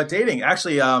 Dating.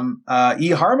 Actually,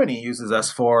 eHarmony uses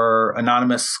us for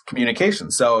anonymous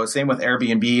communication. So same with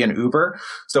Airbnb and Uber.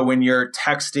 So when you're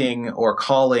texting or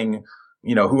calling,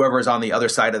 whoever is on the other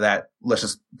side of that, let's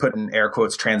just put in air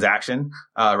quotes, transaction,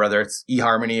 whether it's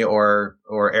eHarmony or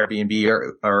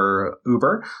Airbnb or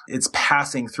Uber, it's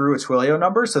passing through a Twilio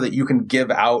number so that you can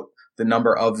give out the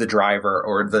number of the driver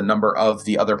or the number of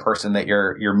the other person that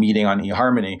you're meeting on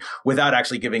eHarmony without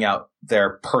actually giving out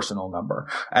their personal number.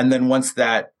 And then once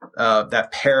that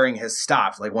pairing has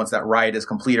stopped, once that ride is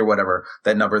complete or whatever,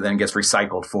 that number then gets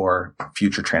recycled for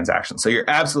future transactions. So you're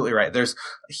absolutely right. There's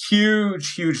a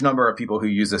huge number of people who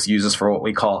use this for what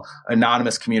we call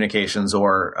anonymous communications,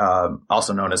 or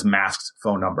also known as masked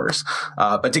phone numbers.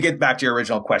 But to get back to your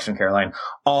original question, Caroline,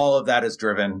 all of that is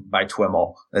driven by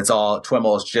TWIML.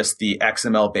 TWIML is just the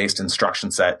XML based instruction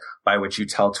set by which you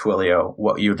tell Twilio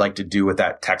what you'd like to do with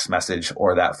that text message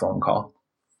or that phone call.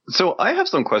 So I have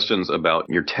some questions about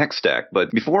your tech stack,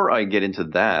 but before I get into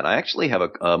that, I actually have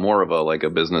a more of a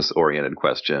business oriented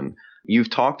question. You've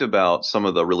talked about some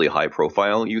of the really high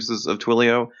profile uses of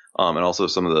Twilio, and also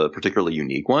some of the particularly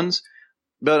unique ones.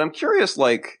 But I'm curious,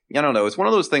 I don't know, it's one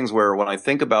of those things where when I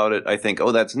think about it, I think,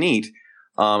 oh, that's neat.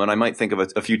 And I might think of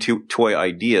a few toy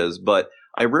ideas, but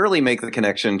I rarely make the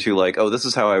connection to oh, this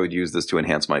is how I would use this to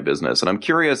enhance my business. And I'm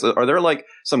curious, are there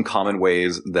some common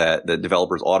ways that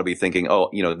developers ought to be thinking, oh,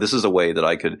 this is a way that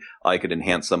I could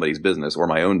enhance somebody's business or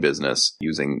my own business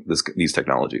using these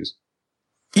technologies?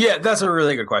 Yeah, that's a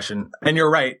really good question. And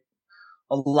you're right.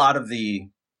 A lot of the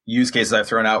use cases I've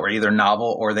thrown out were either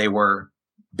novel or they were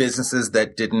businesses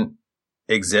that didn't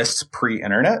exist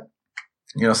pre-internet.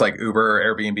 It's like Uber or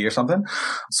Airbnb or something.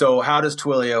 So how does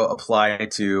Twilio apply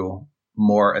to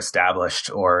more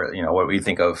established or, what we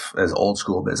think of as old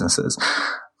school businesses?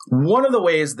 One of the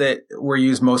ways that we're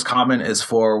used most common is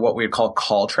for what we call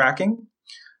call tracking.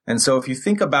 And so if you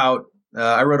think about,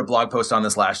 I wrote a blog post on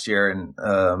this last year, and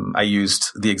I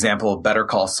used the example of Better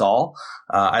Call Saul.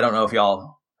 I don't know if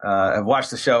y'all have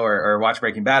watched the show or watched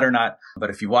Breaking Bad or not, but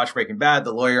if you watch Breaking Bad,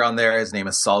 the lawyer on there, his name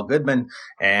is Saul Goodman,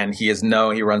 and he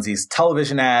runs these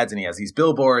television ads, and he has these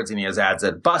billboards, and he has ads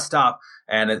at bus stop,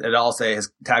 and it all say his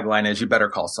tagline is, you better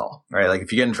call Saul, right?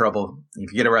 If you get in trouble,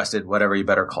 if you get arrested, whatever, you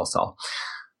better call Saul.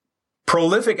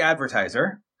 Prolific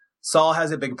advertiser, Saul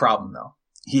has a big problem though.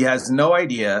 He has no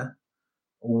idea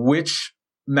which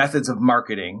methods of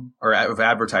marketing or of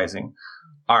advertising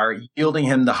are yielding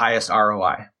him the highest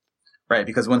ROI. right?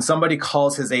 Because when somebody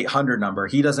calls his 800 number,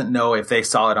 he doesn't know if they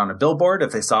saw it on a billboard,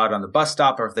 if they saw it on the bus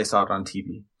stop, or if they saw it on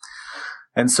TV.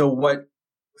 And so what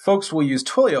folks will use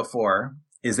Twilio for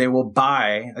is they will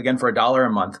buy, again, for $1 a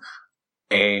month,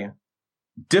 a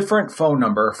different phone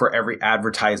number for every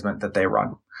advertisement that they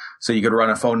run. So you could run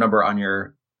a phone number on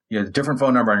your different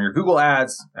phone number on your Google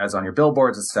ads, as on your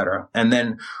billboards, etc. And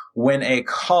then when a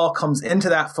call comes into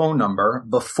that phone number,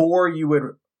 before you would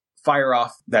fire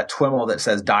off that TWIML that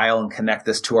says dial and connect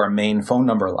this to our main phone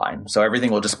number line. So everything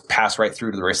will just pass right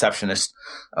through to the receptionist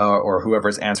or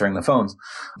whoever's answering the phones.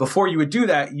 Before you would do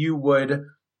that, you would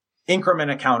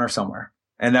increment a counter somewhere.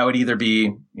 And that would either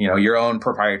be, your own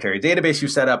proprietary database you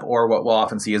set up, or what we'll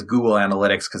often see is Google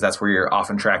Analytics, because that's where you're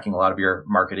often tracking a lot of your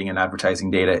marketing and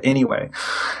advertising data anyway.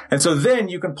 And so then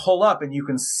you can pull up and you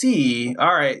can see,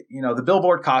 all right, the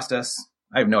billboard cost us,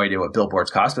 I have no idea what billboards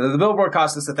cost, but the billboard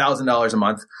cost us $1,000 a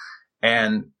month.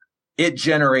 And it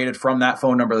generated from that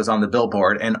phone number that's on the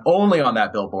billboard, and only on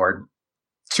that billboard,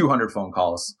 200 phone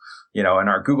calls, and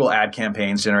our Google ad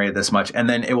campaigns generated this much. And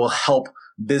then it will help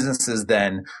businesses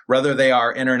then, whether they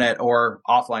are internet or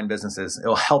offline businesses, it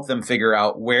will help them figure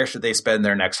out where should they spend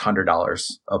their next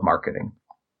 $100 of marketing.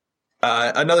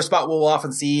 Another spot we'll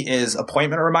often see is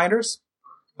appointment reminders.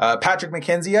 Patrick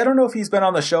McKenzie, I don't know if he's been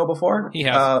on the show before. He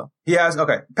has. He has.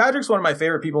 Okay. Patrick's one of my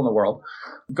favorite people in the world.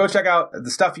 Go check out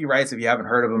the stuff he writes if you haven't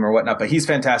heard of him or whatnot, but he's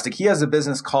fantastic. He has a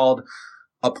business called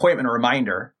Appointment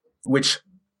Reminder, which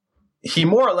he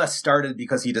more or less started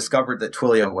because he discovered that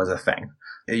Twilio was a thing.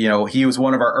 He was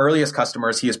one of our earliest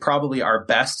customers. He is probably our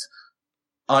best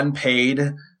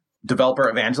unpaid developer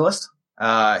evangelist.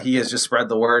 He has just spread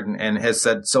the word and has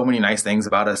said so many nice things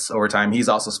about us over time. He's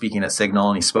also speaking at Signal,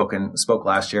 and he spoke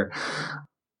last year.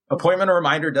 Appointment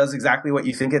Reminder does exactly what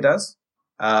you think it does.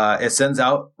 It sends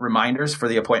out reminders for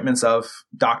the appointments of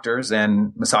doctors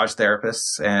and massage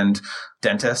therapists and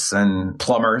dentists and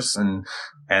plumbers, and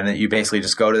that you basically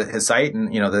just go to his site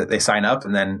and, they sign up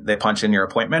and then they punch in your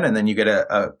appointment, and then you get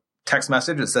a text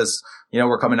message that says,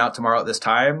 we're coming out tomorrow at this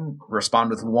time. Respond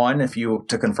with 1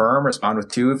 to confirm, respond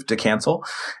with 2 to cancel.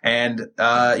 And,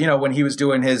 when he was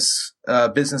doing his,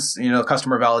 business,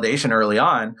 customer validation early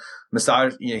on,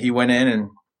 massage, he went in, and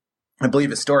I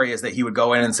believe his story is that he would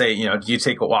go in and say, do you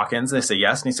take walk-ins? And they say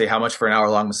yes. And he say, how much for an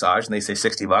hour-long massage? And they say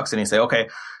 $60. And he say, okay,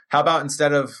 how about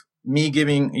instead of me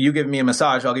giving me a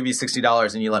massage, I'll give you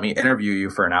 $60 and you let me interview you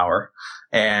for an hour.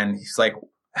 And he's like,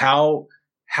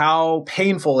 how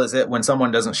painful is it when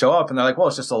someone doesn't show up? And they're like, well,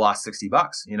 it's just a lost $60.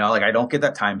 I don't get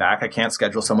that time back. I can't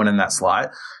schedule someone in that slot.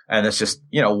 And it's just,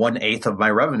 1/8 of my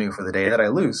revenue for the day that I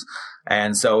lose.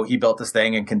 And so he built this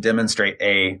thing and can demonstrate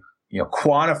a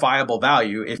quantifiable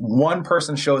value. If one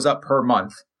person shows up per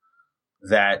month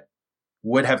that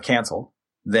would have canceled,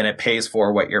 then it pays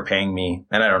for what you're paying me.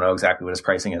 And I don't know exactly what his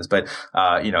pricing is, but,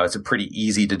 it's a pretty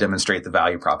easy to demonstrate the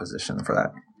value proposition for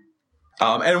that.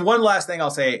 And one last thing I'll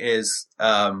say is,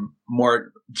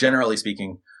 more generally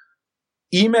speaking,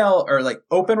 email or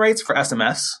open rates for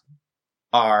SMS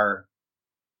are,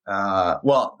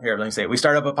 here, let me say it. We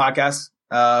started up a podcast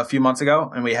a few months ago,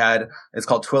 and it's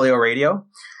called Twilio Radio.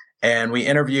 And we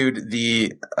interviewed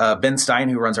the Ben Stein,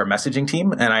 who runs our messaging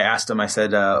team. And I asked him, I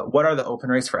said, what are the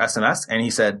open rates for SMS? And he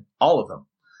said, all of them.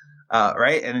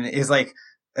 Right. And he's like,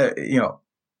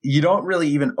 you don't really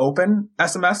even open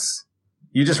SMS.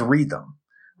 You just read them.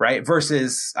 Right.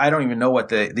 Versus, I don't even know what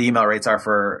the email rates are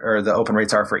or the open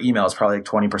rates are for emails, probably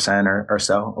 20% or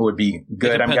so. It would be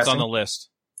good. It depends on the list.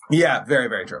 Yeah. Very,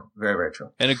 very true. Very, very true.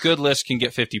 And a good list can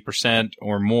get 50%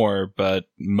 or more, but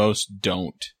most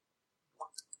don't.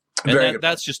 And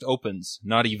that's just opens,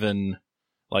 not even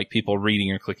people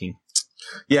reading or clicking.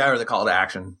 Yeah, or the call to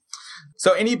action.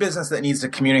 So any business that needs to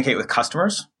communicate with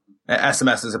customers,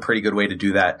 SMS is a pretty good way to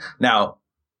do that. Now,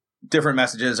 different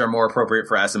messages are more appropriate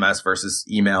for SMS versus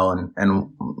email, and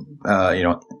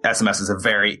SMS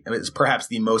is perhaps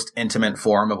the most intimate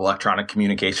form of electronic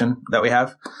communication that we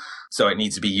have. So it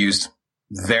needs to be used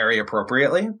very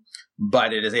appropriately,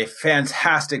 but it is a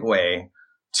fantastic way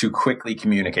to quickly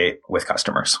communicate with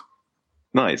customers.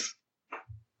 Nice.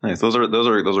 Those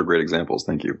are great examples.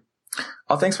 Thank you.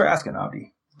 Oh, thanks for asking,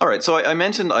 Abdi. All right. So I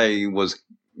mentioned I was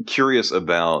curious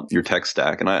about your tech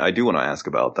stack, and I do want to ask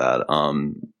about that.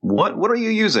 What are you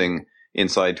using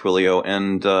inside Twilio,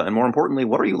 and more importantly,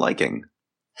 what are you liking?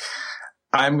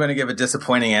 I'm going to give a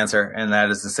disappointing answer, and that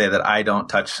is to say that I don't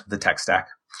touch the tech stack.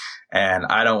 And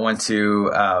I don't want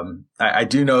to, I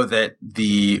do know that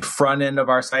the front end of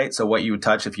our site, so what you would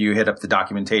touch if you hit up the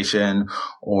documentation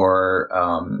or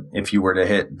if you were to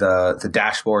hit the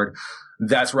dashboard,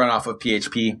 that's run off of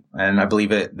PHP. And I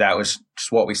believe that was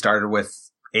just what we started with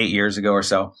 8 years ago or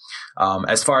so.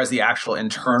 As far as the actual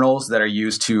internals that are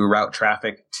used to route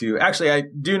traffic to, actually, I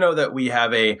do know that we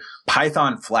have a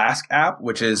Python Flask app,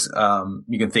 which is,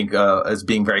 you can think as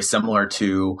being very similar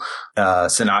to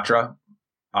Sinatra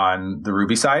on the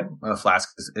Ruby side. Flask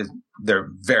they're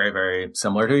very, very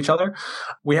similar to each other.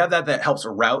 We have that helps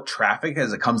route traffic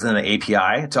as it comes in the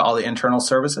API to all the internal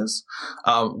services.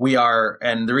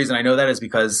 And the reason I know that is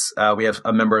because we have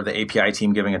a member of the API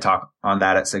team giving a talk on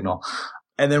that at Signal.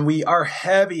 And then we are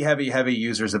heavy, heavy, heavy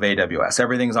users of AWS.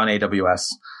 Everything's on AWS.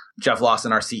 Jeff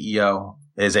Lawson, our CEO,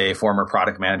 is a former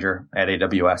product manager at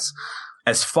AWS.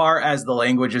 As far as the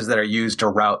languages that are used to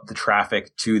route the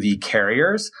traffic to the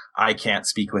carriers, I can't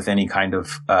speak with any kind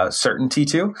of certainty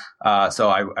to. So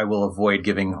I will avoid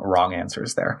giving wrong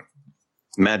answers there.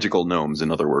 Magical gnomes,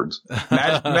 in other words.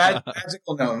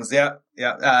 Magical gnomes,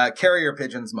 yeah. Carrier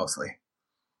pigeons mostly.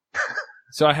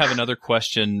 So I have another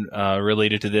question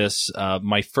related to this.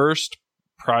 My first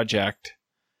project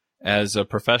as a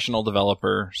professional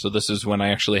developer, so this is when I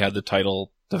actually had the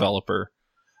title developer,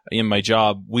 in my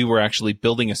job, we were actually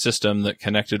building a system that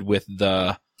connected with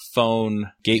the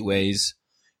phone gateways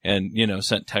and,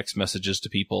 sent text messages to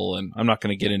people. And I'm not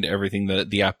going to get into everything that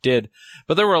the app did,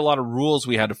 but there were a lot of rules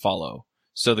we had to follow.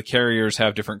 So the carriers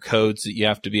have different codes that you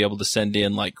have to be able to send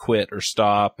in, like quit or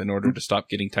stop, in order to stop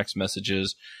getting text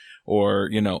messages, or,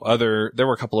 there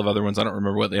were a couple of other ones. I don't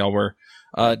remember what they all were.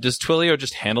 Does Twilio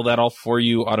just handle that all for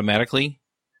you automatically?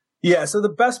 Yeah. So the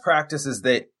best practice is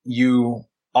that you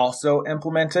also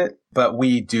implement it, but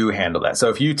we do handle that. So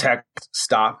if you text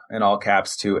stop in all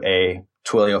caps to a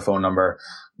Twilio phone number,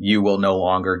 you will no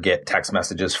longer get text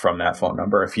messages from that phone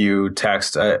number. If you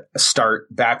text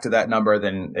start back to that number,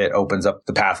 then it opens up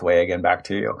the pathway again back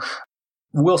to you.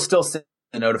 We'll still send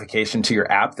a notification to your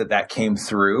app that came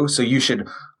through. So you should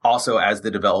also, as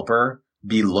the developer,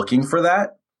 be looking for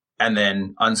that and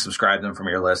then unsubscribe them from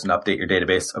your list and update your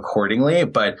database accordingly.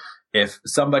 But if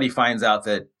somebody finds out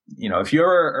that, if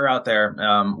you're out there,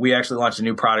 we actually launched a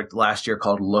new product last year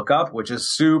called Lookup, which is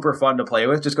super fun to play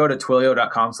with. Just go to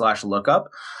twilio.com/lookup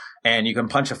and you can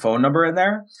punch a phone number in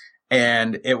there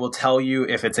and it will tell you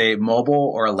if it's a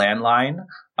mobile or a landline.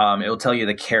 It will tell you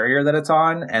the carrier that it's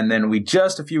on. And then we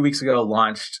just a few weeks ago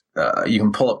launched, you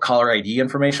can pull up caller ID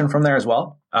information from there as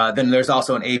well. Then there's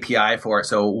also an API for it.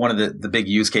 So one of the big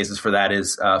use cases for that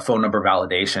is phone number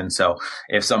validation. So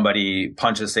if somebody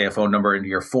punches, say, a phone number into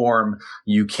your form,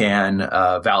 you can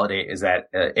validate, is that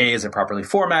A, is it properly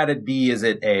formatted? B, is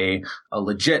it a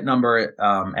legit number?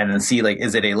 And then C,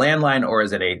 is it a landline or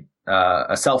is it a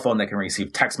cell phone that can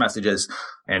receive text messages?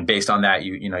 And based on that,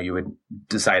 you would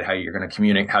decide how you're going to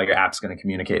communicate, how your app's going to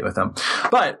communicate with them.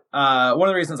 But one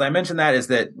of the reasons I mentioned that is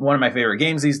that one of my favorite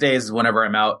games these days is whenever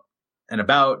I'm out and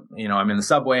about, I'm in the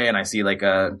subway and I see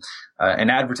an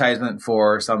advertisement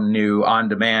for some new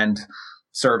on-demand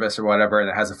service or whatever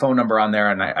that has a phone number on there,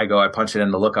 and I punch it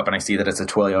in the lookup and I see that it's a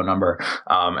Twilio number.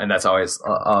 And that's always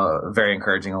very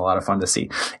encouraging, a lot of fun to see.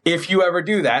 If you ever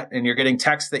do that and you're getting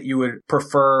texts that you would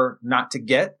prefer not to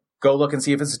get, go look and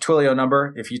see if it's a Twilio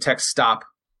number. If you text stop,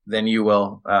 then you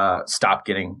will stop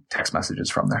getting text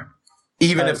messages from there.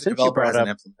 Even if the developer hasn't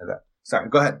implemented that. Sorry,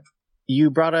 go ahead.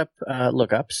 You brought up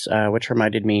lookups, which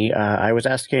reminded me, I was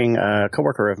asking a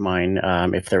coworker of mine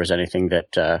if there was anything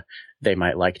that they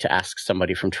might like to ask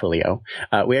somebody from Twilio.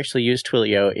 We actually use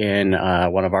Twilio in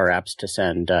one of our apps to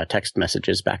send text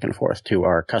messages back and forth to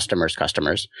our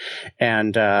customers.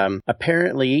 And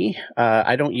apparently,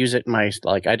 I don't use it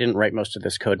I didn't write most of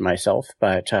this code myself,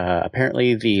 but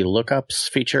apparently the lookups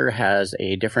feature has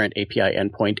a different API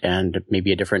endpoint and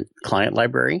maybe a different client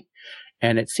library.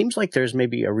 And it seems like there's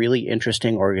maybe a really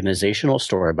interesting organizational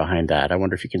story behind that. I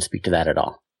wonder if you can speak to that at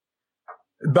all.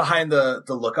 Behind the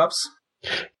lookups?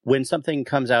 When something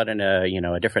comes out in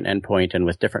a different endpoint and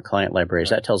with different client libraries,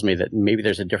 that tells me that maybe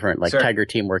there's a different Tiger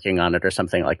team working on it or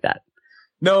something like that.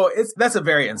 No, that's a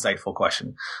very insightful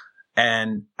question.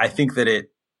 And I think that it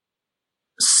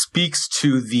speaks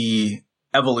to the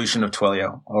evolution of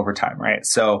Twilio over time, right?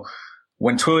 So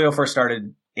when Twilio first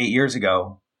started 8 years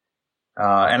ago,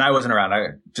 and I wasn't around, I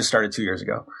just started 2 years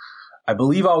ago, I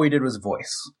believe all we did was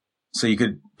voice. So you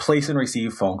could place and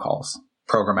receive phone calls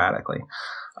programmatically.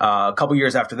 A couple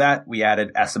years after that, we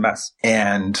added SMS.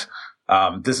 And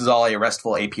this is all a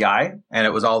RESTful API, and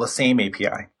it was all the same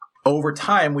API. Over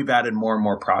time, we've added more and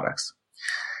more products.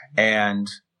 And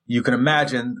you can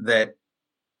imagine that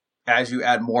as you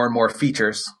add more and more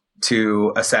features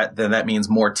to a set, then that means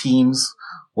more teams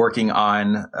working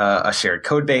on a shared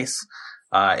code base.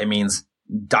 It means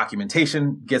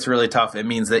Documentation gets really tough. It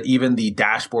means that even the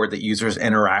dashboard that users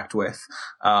interact with,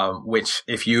 which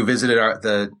if you visited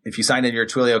if you signed in your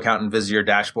Twilio account and visited your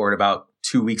dashboard about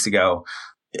 2 weeks ago,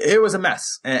 it was a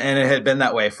mess. And it had been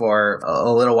that way for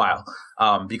a little while,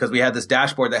 because we had this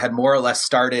dashboard that had more or less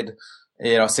started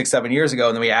 6-7 years ago.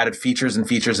 And then we added features and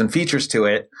features and features to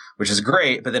it, which is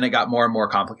great, but then it got more and more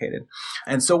complicated.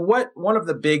 And so one of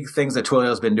the big things that Twilio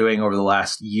has been doing over the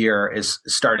last year is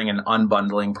starting an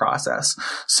unbundling process.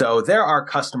 So there are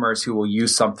customers who will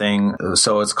use something,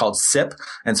 so it's called SIP.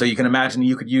 And so you can imagine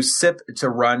you could use SIP to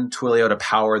run Twilio to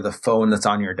power the phone that's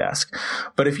on your desk.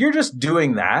 But if you're just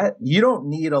doing that, you don't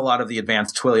need a lot of the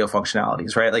advanced Twilio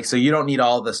functionalities, right? Like, so you don't need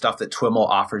all the stuff that Twiml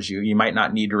offers you. You might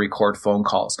not need to record phone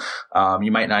calls. You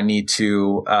might not need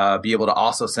to be able to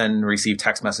also send and receive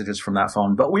text messages from that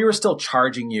phone, but we were still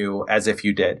charging you as if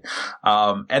you did.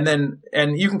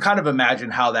 And you can kind of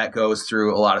imagine how that goes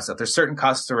through a lot of stuff. There's certain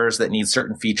customers that need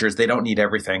certain features. They don't need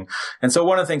everything. And so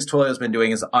one of the things Twilio has been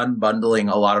doing is unbundling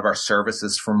a lot of our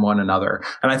services from one another.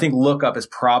 And I think Lookup is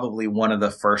probably one of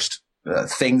the first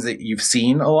things that you've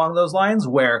seen along those lines,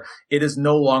 where it is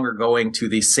no longer going to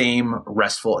the same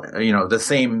RESTful, the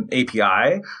same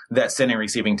API that sending and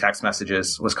receiving text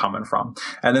messages was coming from.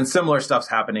 And then similar stuff's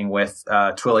happening with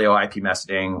Twilio IP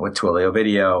messaging, with Twilio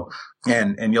video,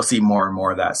 and you'll see more and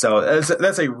more of that. So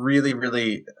that's a really,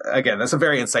 really, again, that's a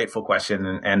very insightful question,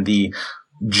 and the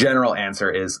general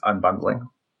answer is unbundling.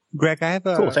 Greg, I have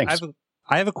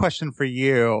a question for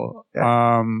you.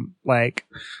 Yeah.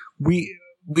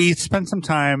 We spent some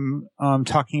time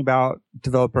talking about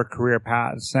developer career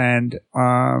paths, and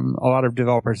a lot of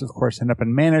developers, of course, end up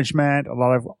in management. A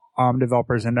lot of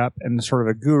developers end up in sort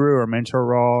of a guru or mentor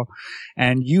role,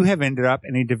 and you have ended up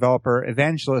in a developer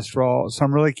evangelist role. So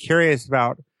I'm really curious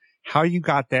about how you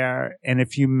got there and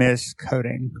if you miss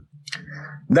coding.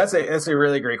 That's a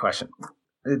really great question.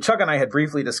 Chuck and I had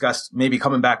briefly discussed maybe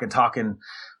coming back and talking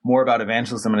more about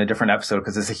evangelism in a different episode,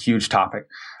 because it's a huge topic.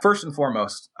 First and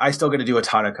foremost, I still get to do a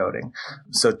ton of coding.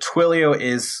 So Twilio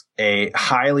is a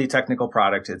highly technical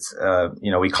product. It's,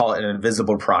 we call it an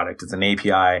invisible product. It's an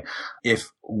API.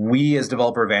 If we as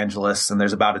developer evangelists, and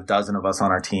there's about a dozen of us on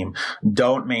our team,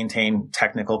 don't maintain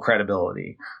technical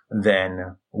credibility,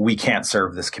 then we can't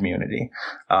serve this community.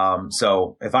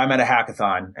 So if I'm at a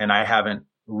hackathon and I haven't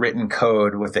written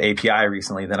code with the API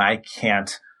recently, then I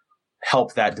can't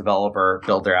help that developer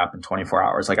build their app in 24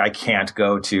 hours. Like, I can't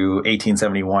go to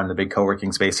 1871, the big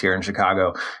co-working space here in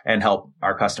Chicago, and help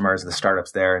our customers, the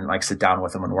startups there, and like sit down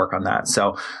with them and work on that.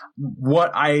 So what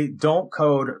I don't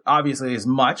code obviously is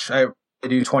much. I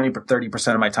do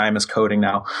 20-30% of my time is coding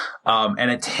now. And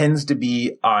it tends to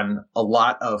be on a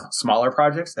lot of smaller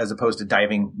projects as opposed to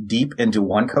diving deep into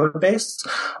one code base.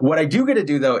 What I do get to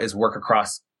do though is work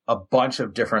across a bunch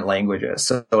of different languages.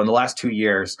 So in the last 2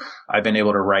 years, I've been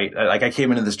able to write, like, I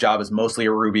came into this job as mostly a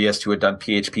Rubyist who had done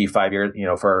PHP 5 years,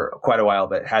 for quite a while,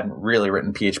 but hadn't really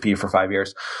written PHP for 5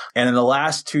 years. And in the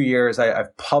last 2 years,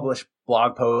 I've published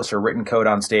blog posts or written code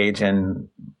on stage in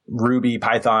Ruby,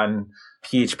 Python,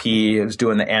 PHP. I was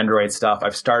doing the Android stuff.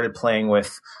 I've started playing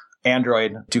with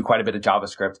Android, do quite a bit of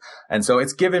JavaScript. And so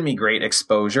it's given me great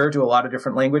exposure to a lot of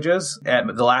different languages. At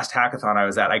the last hackathon I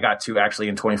was at, I got to actually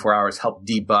in 24 hours help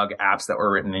debug apps that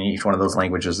were written in each one of those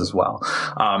languages as well.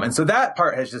 And so that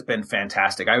part has just been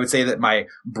fantastic. I would say that my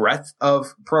breadth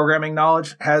of programming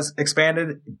knowledge has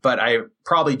expanded, but I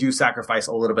probably do sacrifice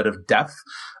a little bit of depth.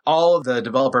 All of the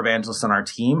developer evangelists on our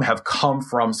team have come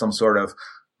from some sort of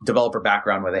developer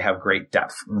background where they have great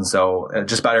depth. And so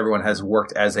just about everyone has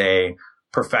worked as a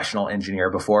professional engineer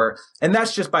before. And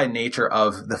that's just by nature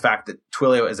of the fact that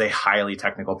Twilio is a highly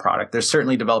technical product. There's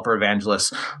certainly developer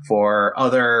evangelists for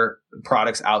other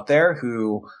products out there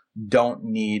who don't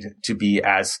need to be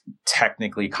as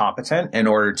technically competent in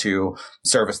order to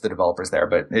service the developers there,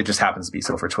 but it just happens to be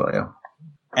so for Twilio.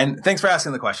 And thanks for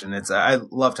asking the question. I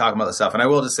love talking about this stuff. And I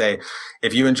will just say,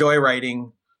 if you enjoy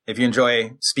writing, if you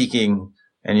enjoy speaking,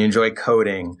 and you enjoy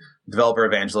coding, developer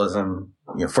evangelism,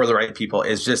 for the right people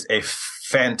is just a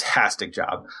fantastic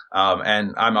job.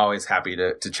 And I'm always happy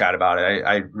to chat about it.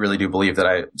 I really do believe that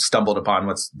I stumbled upon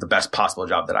what's the best possible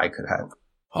job that I could have.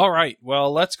 All right.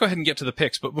 Well, let's go ahead and get to the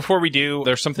picks. But before we do,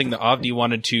 there's something that Avdi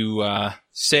wanted to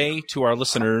say to our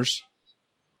listeners.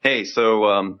 Hey,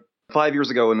 so 5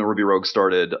 years ago when the Ruby Rogue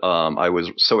started, I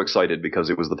was so excited because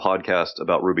it was the podcast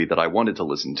about Ruby that I wanted to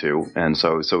listen to. And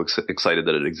so I was so excited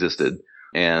that it existed.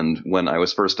 And when I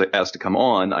was first asked to come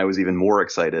on, I was even more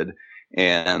excited.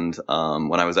 And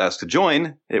when I was asked to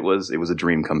join, it was a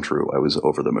dream come true. I was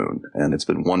over the moon, and it's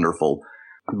been wonderful.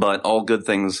 But all good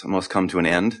things must come to an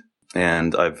end.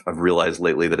 And I've realized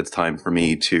lately that it's time for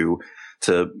me to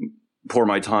pour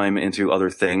my time into other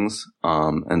things.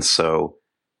 And so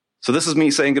this is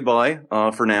me saying goodbye,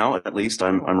 for now, at least.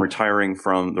 I'm retiring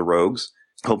from the Rogues.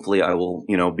 Hopefully I will,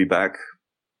 be back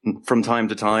from time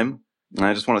to time. And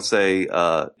I just want to say,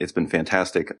 it's been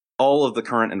fantastic. All of the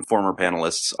current and former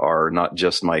panelists are not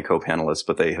just my co-panelists,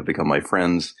 but they have become my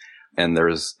friends. And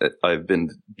I've been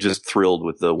just thrilled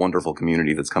with the wonderful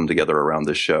community that's come together around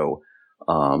this show.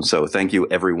 So thank you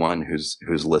everyone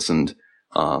who's listened.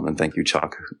 And thank you,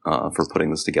 Chuck, for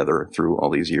putting this together through all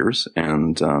these years.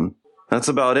 And, that's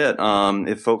about it.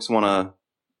 If folks want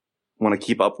to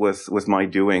keep up with my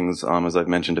doings, as I've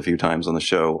mentioned a few times on the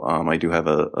show, I do have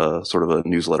a sort of a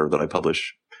newsletter that I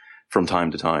publish from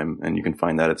time to time, and you can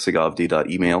find that at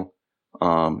sigavd.email.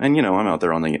 And I'm out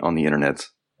there on the internet.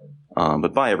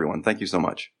 But bye everyone. Thank you so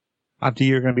much. Avdi,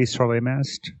 you're going to be sorely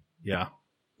missed. Yeah.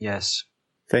 Yes.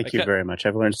 Thank you very much.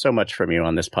 I've learned so much from you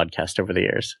on this podcast over the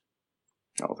years.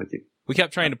 Oh, thank you. We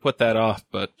kept trying to put that off,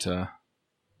 but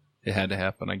it had to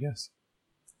happen, I guess.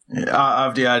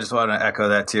 Avdi, I just want to echo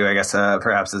that too. I guess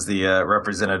perhaps as the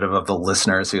representative of the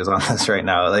listeners who's on this right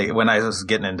now. Like when I was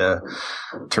getting into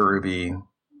Ruby,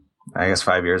 I guess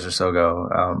 5 years or so ago,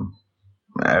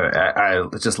 I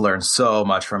just learned so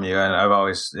much from you, and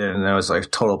it was like a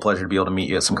total pleasure to be able to meet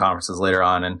you at some conferences later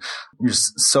on. And you're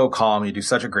just so calm. You do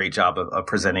such a great job of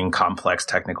presenting complex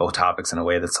technical topics in a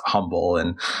way that's humble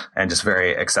and just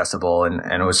very accessible. And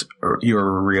you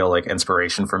were a real like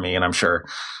inspiration for me, and I'm sure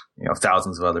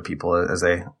thousands of other people as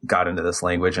they got into this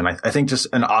language. And I think just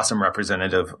an awesome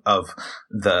representative of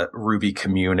the Ruby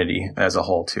community as a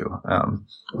whole too.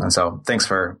 And so thanks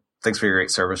for your great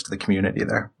service to the community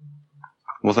there.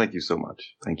 Well, thank you so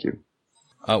much. Thank you.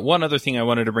 One other thing I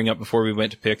wanted to bring up before we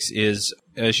went to picks is,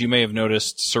 as you may have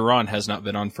noticed, Saran has not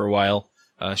been on for a while.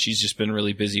 She's just been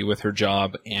really busy with her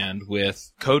job and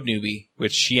with Code Newbie,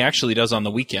 which she actually does on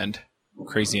the weekend,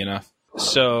 crazy enough.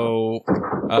 So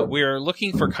we're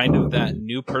looking for kind of that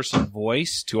new person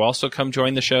voice to also come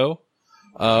join the show.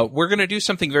 We're going to do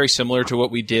something very similar to what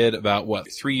we did about,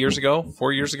 4 years ago?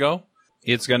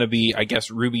 It's going to be, I guess,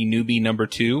 Ruby Newbie number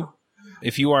 2.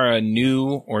 If you are a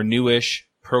new or newish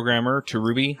programmer to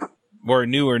Ruby, or a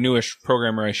new or newish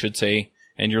programmer, I should say,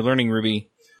 and you're learning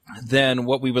Ruby, then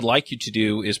what we would like you to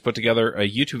do is put together a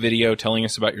YouTube video telling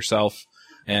us about yourself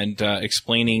and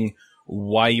explaining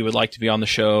why you would like to be on the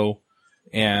show.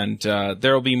 And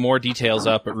there will be more details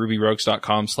up at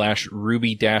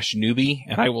rubyrogues.com/ruby-newbie,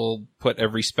 and I will put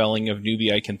every spelling of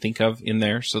newbie I can think of in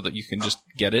there so that you can just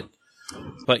get it.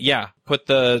 But yeah, put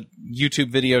the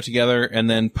YouTube video together and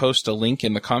then post a link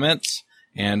in the comments,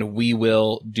 and we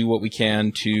will do what we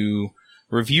can to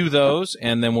review those,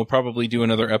 and then we'll probably do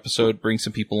another episode, bring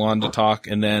some people on to talk,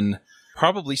 and then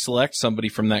probably select somebody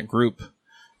from that group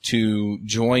to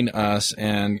join us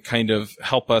and kind of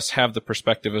help us have the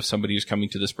perspective of somebody who's coming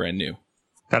to this brand new.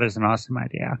 That is an awesome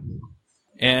idea.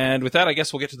 And with that, I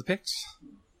guess we'll get to the picks.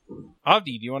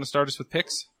 Avdi, do you want to start us with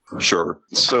picks? Sure.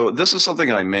 So this is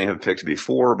something I may have picked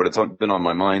before, but it's been on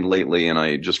my mind lately, and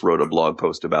I just wrote a blog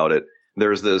post about it.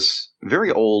 There's this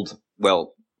very old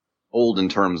in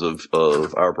terms of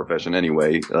our profession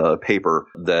anyway, paper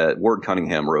that Ward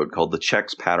Cunningham wrote called The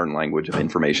Check's Pattern Language of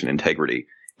Information Integrity.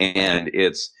 And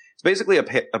it's basically a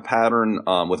pattern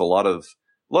with a lot of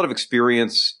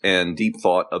experience and deep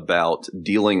thought about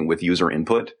dealing with user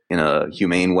input in a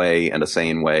humane way and a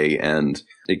sane way. And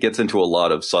it gets into a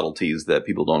lot of subtleties that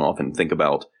people don't often think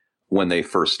about when they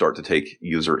first start to take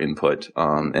user input.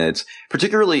 And it's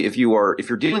particularly if you're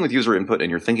dealing with user input and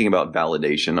you're thinking about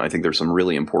validation, I think there's some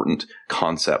really important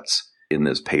concepts in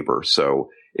this paper. So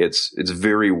it's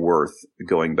very worth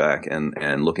going back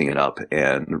and looking it up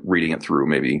and reading it through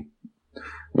maybe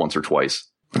once or twice.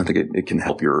 I think it can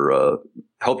help your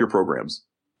programs.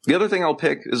 The other thing I'll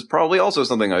pick is probably also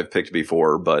something I've picked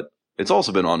before, but it's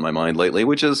also been on my mind lately,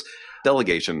 which is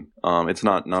delegation. It's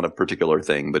not a particular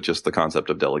thing, but just the concept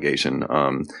of delegation.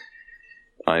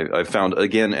 I've found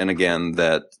again and again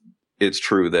that it's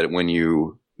true that when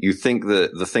you think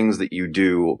that the things that you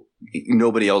do,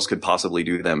 nobody else could possibly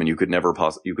do them, and you could never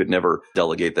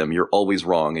delegate them. You're always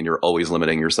wrong, and you're always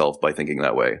limiting yourself by thinking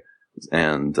that way.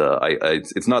 And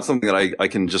it's not something that I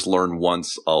can just learn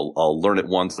once. I'll learn it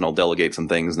once, and I'll delegate some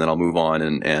things, and then I'll move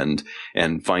on and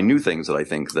find new things that I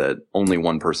think that only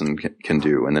one person can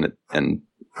do, and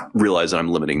realize that I'm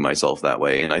limiting myself that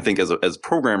way. And I think as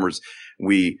programmers,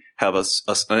 we have an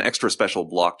extra special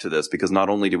block to this, because not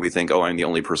only do we think, oh, I'm the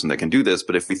only person that can do this,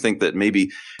 but if we think that maybe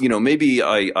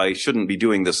I shouldn't be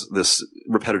doing this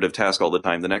repetitive task all the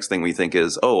time, the next thing we think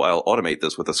is, oh, I'll automate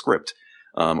this with a script.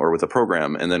 Or with a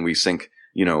program, and then we sink,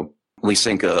 we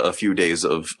sink a few days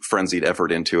of frenzied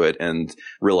effort into it and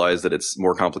realize that it's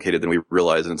more complicated than we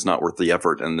realize and it's not worth the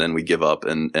effort. And then we give up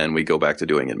and we go back to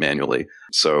doing it manually.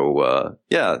 So,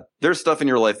 there's stuff in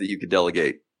your life that you could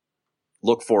delegate.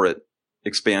 Look for it,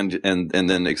 expand, and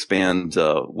then expand,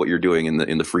 what you're doing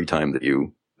in the free time that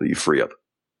you free up.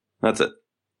 That's it.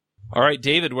 All right,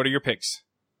 David, what are your picks?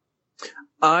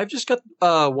 I've just got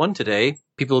one today.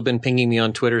 People have been pinging me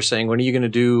on Twitter saying, when are you going to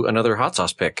do another hot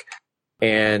sauce pick?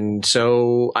 And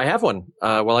so I have one.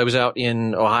 While I was out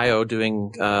in Ohio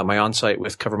doing my on-site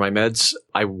with Cover My Meds,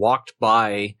 I walked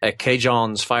by a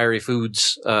Cajun's Fiery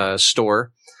Foods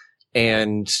store,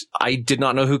 and I did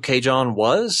not know who Cajun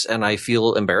was, and I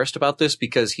feel embarrassed about this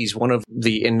because he's one of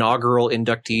the inaugural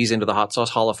inductees into the Hot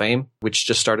Sauce Hall of Fame, which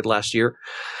just started last year.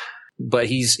 But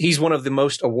he's one of the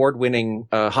most award-winning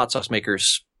hot sauce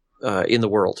makers in the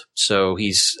world. So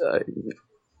he's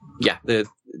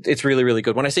it's really, really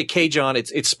good. When I say Cajun,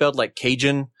 it's spelled like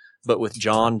Cajun, but with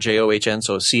John, John,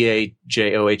 so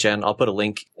Cajon. I'll put a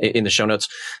link in the show notes.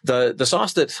 The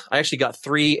sauce that I actually got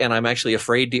 3, and I'm actually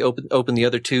afraid to open the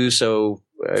other 2. So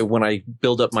when I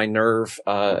build up my nerve,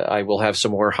 I will have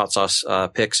some more hot sauce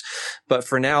picks. But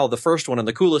for now, the first one and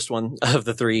the coolest one of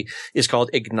the 3 is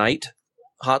called Ignite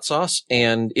hot sauce,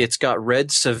 and it's got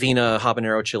red Savina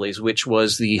habanero chilies, which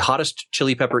was the hottest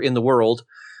chili pepper in the world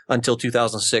until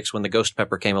 2006 when the ghost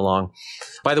pepper came along.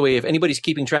 By the way, if anybody's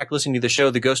keeping track listening to the show,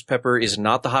 the ghost pepper is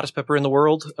not the hottest pepper in the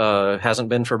world. Hasn't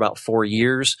been for about 4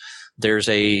 years. There's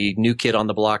a new kid on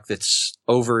the block that's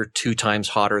over 2 times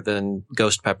hotter than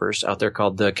ghost peppers out there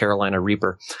called the Carolina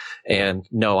Reaper. And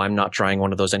no, I'm not trying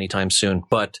one of those anytime soon.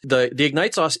 But the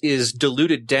Ignite sauce is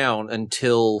diluted down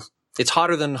until it's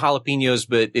hotter than jalapenos,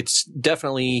 but it's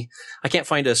definitely, I can't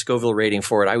find a Scoville rating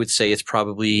for it. I would say it's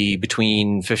probably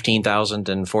between 15,000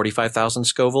 and 45,000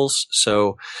 Scovilles.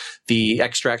 So the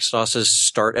extract sauces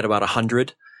start at about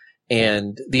 100.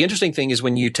 And the interesting thing is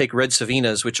when you take red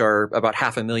Savinas, which are about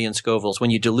 500,000 Scovilles, when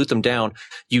you dilute them down,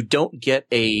 you don't get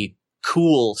a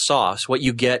cool sauce. What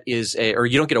you get is or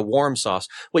you don't get a warm sauce.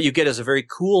 What you get is a very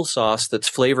cool sauce that's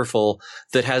flavorful,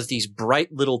 that has these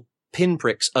bright little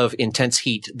pinpricks of intense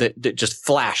heat that just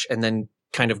flash and then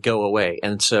kind of go away.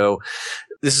 And so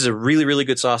this is a really, really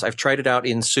good sauce. I've tried it out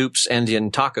in soups and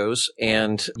in tacos,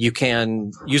 and you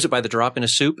can use it by the drop in a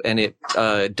soup, and it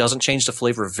doesn't change the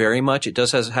flavor very much. It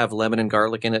does have lemon and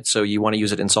garlic in it, so you want to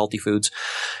use it in salty foods.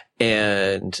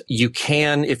 And you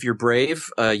can, if you're brave,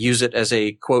 use it as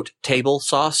a, quote, table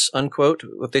sauce, unquote,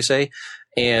 what they say.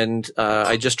 And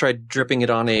I just tried dripping it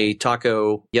on a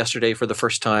taco yesterday for the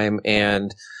first time,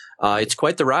 and it's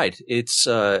quite the ride. It's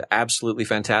absolutely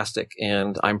fantastic,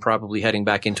 and I'm probably heading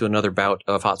back into another bout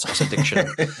of hot sauce addiction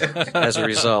as a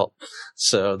result.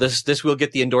 So this will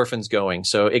get the endorphins going.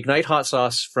 So Ignite hot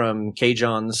sauce from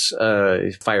Cajun's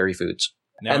Fiery Foods.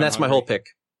 Now and that's my whole pick.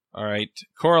 All right.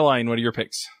 Coraline, what are your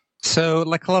picks? So,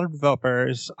 like a lot of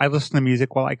developers, I listen to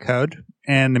music while I code,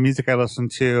 and the music I listen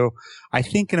to, I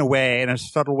think in a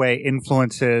subtle way,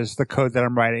 influences the code that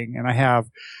I'm writing. And I have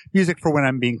music for when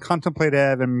I'm being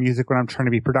contemplative and music when I'm trying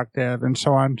to be productive and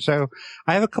so on. So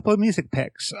I have a couple of music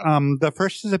picks. The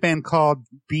first is a band called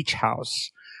Beach House.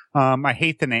 I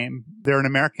hate the name. They're an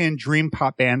American dream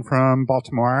pop band from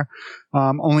Baltimore.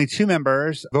 Only 2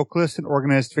 members, vocalist and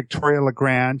organist Victoria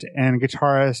Legrand and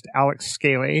guitarist Alex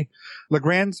Scaley.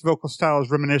 Legrand's vocal style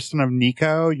is reminiscent of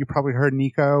Nico. You probably heard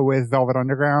Nico with Velvet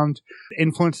Underground.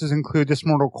 Influences include This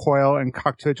Mortal Coil and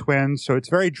Cocteau Twins. So it's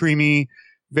very dreamy,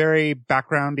 very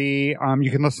backgroundy.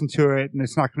 You can listen to it and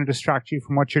it's not going to distract you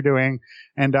from what you're doing.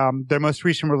 And their most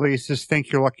recent release is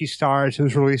Thank Your Lucky Stars. It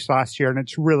was released last year and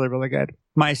it's really, really good.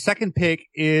 My second pick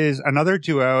is another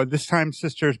duo, this time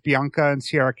sisters Bianca and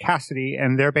Sierra Cassidy,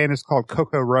 and their band is called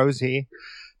Coco Rosie.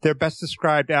 They're best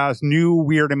described as new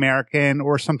weird American,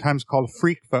 or sometimes called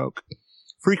freak folk.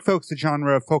 Freak folk's a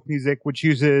genre of folk music which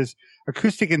uses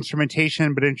acoustic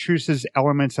instrumentation but introduces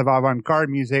elements of avant-garde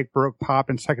music, baroque pop,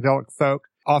 and psychedelic folk,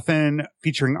 often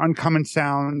featuring uncommon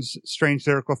sounds, strange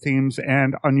lyrical themes,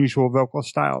 and unusual vocal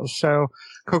styles. So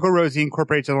Coco Rosie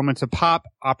incorporates elements of pop,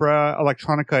 opera,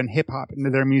 electronica, and hip-hop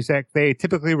into their music. They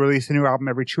typically release a new album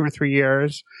every 2 or 3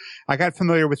 years. I got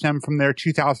familiar with them from their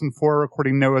 2004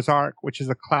 recording Noah's Ark, which is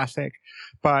a classic.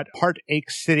 But Heartache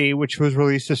City, which was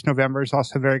released this November, is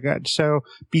also very good. So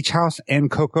Beach House and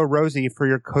Coco Rosie for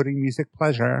your coding music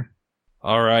pleasure.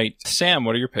 All right. Sam,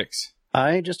 what are your picks?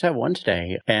 I just have one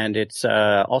today, and it's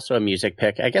also a music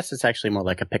pick. I guess it's actually more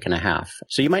like a pick and a half.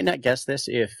 So you might not guess this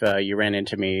if you ran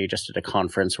into me just at a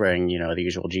conference wearing, the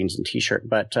usual jeans and t-shirt,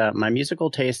 but my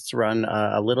musical tastes run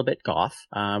a little bit goth.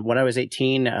 When I was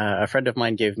 18, a friend of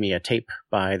mine gave me a tape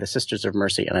by the Sisters of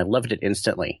Mercy, and I loved it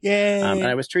instantly. Yay! And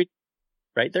I was treated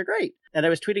right? They're great. And I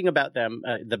was tweeting about them,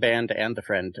 the band and the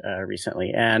friend,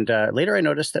 recently. And later I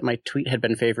noticed that my tweet had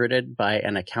been favorited by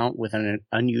an account with an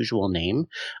unusual name,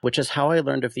 which is how I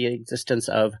learned of the existence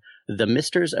of the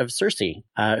Misters of Circe,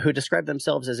 who describe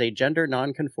themselves as a gender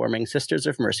non-conforming Sisters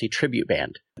of Mercy tribute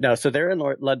band. Now, so they're in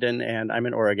London and I'm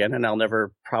in Oregon, and I'll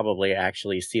never probably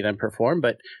actually see them perform,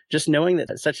 but just knowing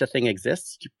that such a thing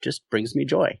exists just brings me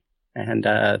joy. And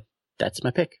that's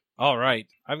my pick. All right.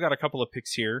 I've got a couple of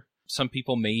picks here. Some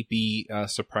people may be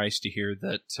surprised to hear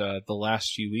that the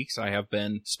last few weeks I have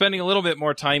been spending a little bit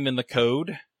more time in the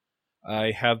code.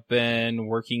 I have been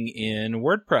working in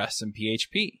WordPress and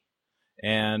PHP.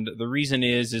 And the reason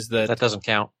is that... That doesn't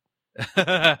count.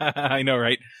 I know,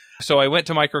 right? So I went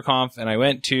to MicroConf and I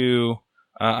went to...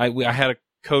 I had a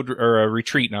code or a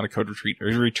retreat, not a code retreat, a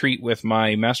retreat with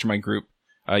my mastermind group.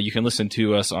 You can listen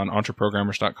to us on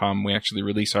entreprogrammers.com. We actually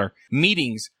release our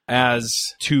meetings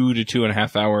as 2 to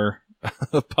 2.5 hour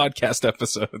podcast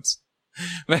episodes.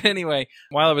 But anyway,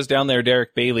 while I was down there,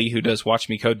 Derek Bailey, who does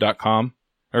watchmecode.com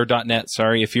or .net,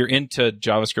 sorry, if you're into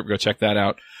JavaScript, go check that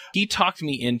out. He talked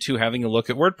me into having a look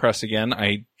at WordPress again.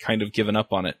 I kind of given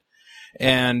up on it.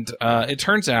 And it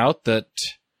turns out that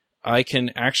I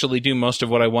can actually do most of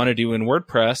what I want to do in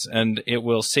WordPress, and it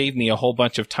will save me a whole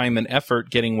bunch of time and effort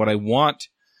getting what I want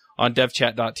on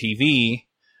devchat.tv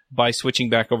by switching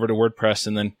back over to WordPress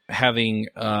and then having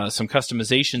some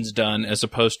customizations done as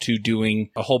opposed to doing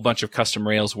a whole bunch of custom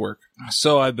Rails work.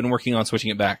 So I've been working on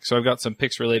switching it back. So I've got some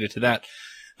picks related to that.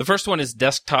 The first one is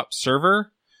desktop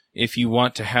server. If you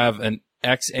want to have an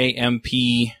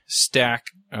XAMPP stack,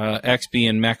 XB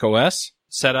and Mac OS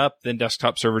set up, then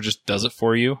desktop server just does it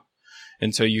for you.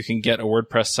 And so you can get a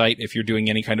WordPress site if you're doing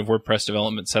any kind of WordPress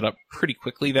development set up pretty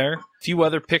quickly there. A few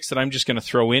other picks that I'm just going to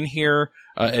throw in here.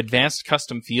 Advanced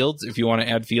custom fields. If you want to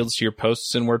add fields to your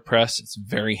posts in WordPress, it's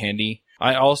very handy.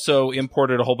 I also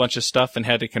imported a whole bunch of stuff and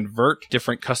had to convert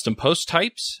different custom post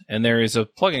types. And there is a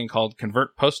plugin called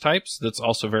Convert Post Types that's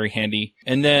also very handy.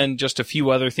 And then just a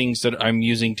few other things that I'm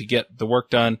using to get the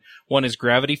work done. One is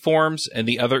Gravity Forms and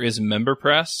the other is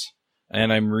MemberPress.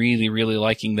 And I'm really, really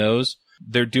liking those.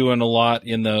 They're doing a lot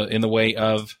in the way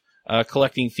of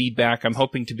collecting feedback. I'm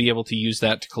hoping to be able to use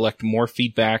that to collect more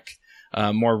feedback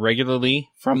more regularly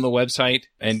from the website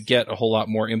and get a whole lot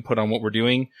more input on what we're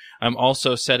doing. I'm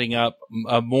also setting up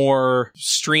a more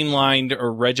streamlined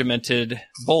or regimented,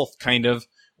 both kind of,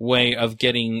 way of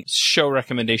getting show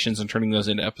recommendations and turning those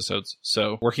into episodes.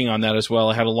 So working on that as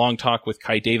well. I had a long talk with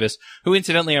Kai Davis, who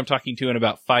incidentally I'm talking to in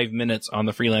about 5 minutes on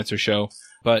the Freelancer Show.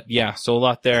 But yeah, so a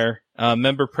lot there.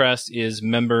 MemberPress is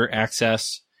member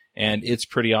access, and it's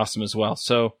pretty awesome as well.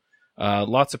 So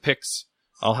lots of picks.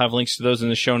 I'll have links to those in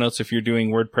the show notes if you're doing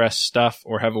WordPress stuff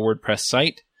or have a WordPress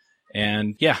site.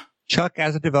 And yeah. Chuck,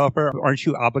 as a developer, aren't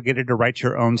you obligated to write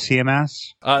your own CMS?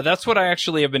 That's what I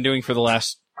actually have been doing for the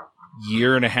last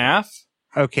year and a half.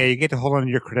 Okay, you get to hold on to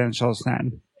your credentials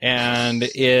then. And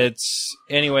it's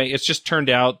just turned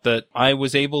out that I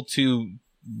was able to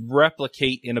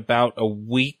replicate in about a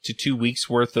week to 2 weeks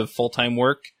worth of full-time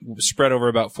work spread over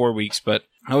about 4 weeks, but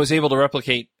I was able to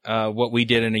replicate what we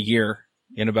did in a year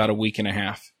in about a week and a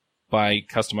half by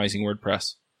customizing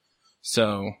WordPress.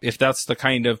 So if that's the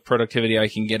kind of productivity I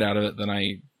can get out of it, then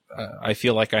I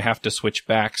feel like I have to switch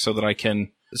back so that I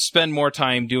can spend more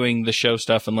time doing the show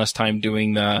stuff and less time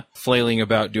doing the flailing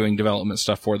about doing development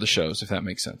stuff for the shows, if that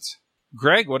makes sense.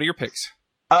 Greg, what are your picks?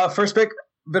 First pick,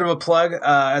 bit of a plug.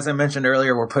 As I mentioned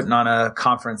earlier, we're putting on a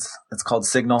conference. It's called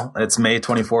Signal. It's May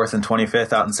 24th and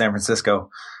 25th out in San Francisco.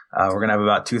 We're going to have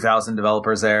about 2,000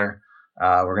 developers there.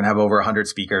 We're going to have over 100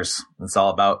 speakers. It's all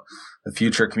about the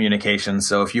future communications.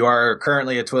 So if you are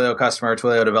currently a Twilio customer,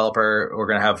 Twilio developer, we're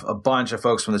going to have a bunch of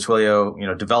folks from the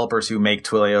Twilio, developers who make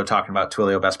Twilio talking about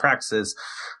Twilio best practices.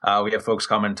 We have folks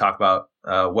come and talk about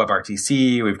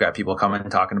WebRTC. We've got people coming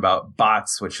and talking about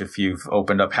bots, which if you've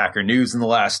opened up Hacker News in the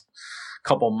last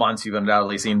couple months, you've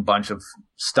undoubtedly seen a bunch of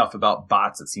stuff about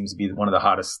bots. It seems to be one of the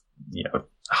hottest,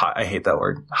 I hate that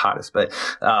word, hottest, but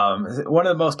one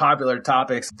of the most popular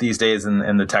topics these days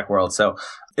in the tech world. So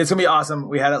it's going to be awesome.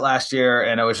 We had it last year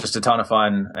and it was just a ton of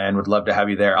fun and would love to have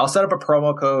you there. I'll set up a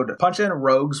promo code, punch in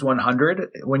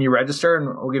Rogues100 when you register and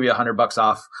we'll give you $100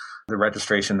 off the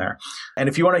registration there. And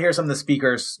if you want to hear some of the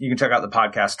speakers, you can check out the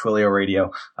podcast Twilio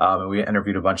Radio. We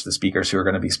interviewed a bunch of the speakers who are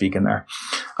going to be speaking there.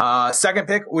 Second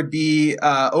pick would be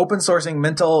Open Sourcing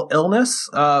Mental Illness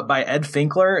by Ed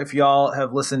Finkler. If y'all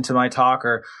have listened to my talk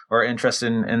or are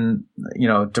interested in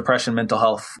depression, mental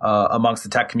health amongst the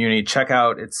tech community, check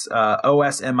out it's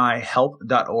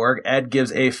osmihelp.org. Ed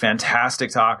gives a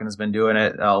fantastic talk and has been doing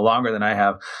it longer than I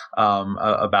have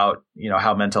about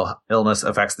how mental illness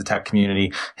affects the tech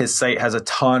community. His site has a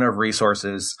ton of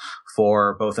resources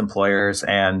for both employers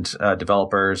and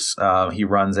developers. He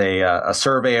runs a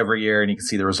survey every year, and you can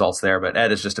see the results there. But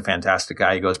Ed is just a fantastic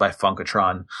guy. He goes by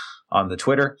Funkatron on the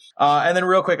Twitter. And then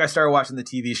real quick, I started watching the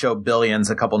TV show Billions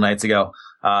a couple nights ago.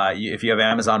 If you have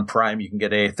Amazon Prime, you can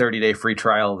get a 30-day free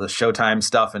trial of the Showtime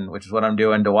stuff, and which is what I'm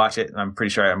doing to watch it. And I'm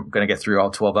pretty sure I'm going to get through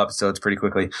all 12 episodes pretty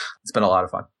quickly. It's been a lot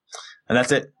of fun. And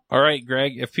that's it. All right,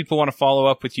 Greg, if people want to follow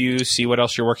up with you, see what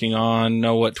else you're working on,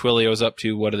 know what Twilio is up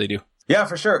to, what do they do? Yeah,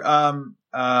 for sure.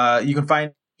 You can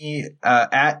find me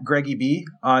at Greggy B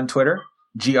on Twitter,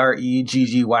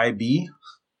 GREGGYB. You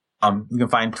can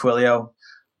find Twilio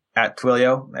at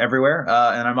Twilio everywhere.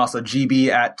 And I'm also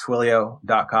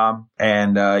gb@twilio.com.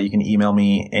 And you can email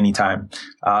me anytime.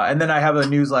 And then I have a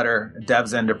newsletter,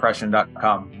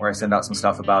 devsanddepression.com, where I send out some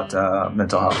stuff about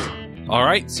mental health. All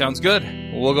right, sounds good.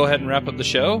 We'll go ahead and wrap up the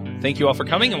show. Thank you all for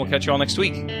coming, and we'll catch you all next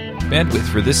week.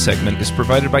 Bandwidth for this segment is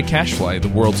provided by CacheFly, the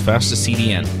world's fastest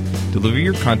CDN. Deliver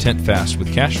your content fast with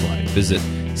CacheFly. Visit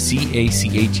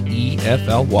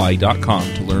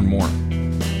CACHEFLY.com to learn more.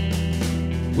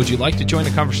 Would you like to join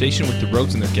the conversation with the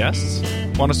Rogues and their guests?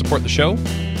 Want to support the show?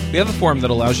 We have a forum that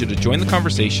allows you to join the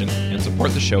conversation and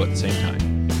support the show at the same time.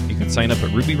 You can sign up at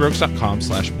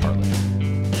rubyrogues.com/parlay.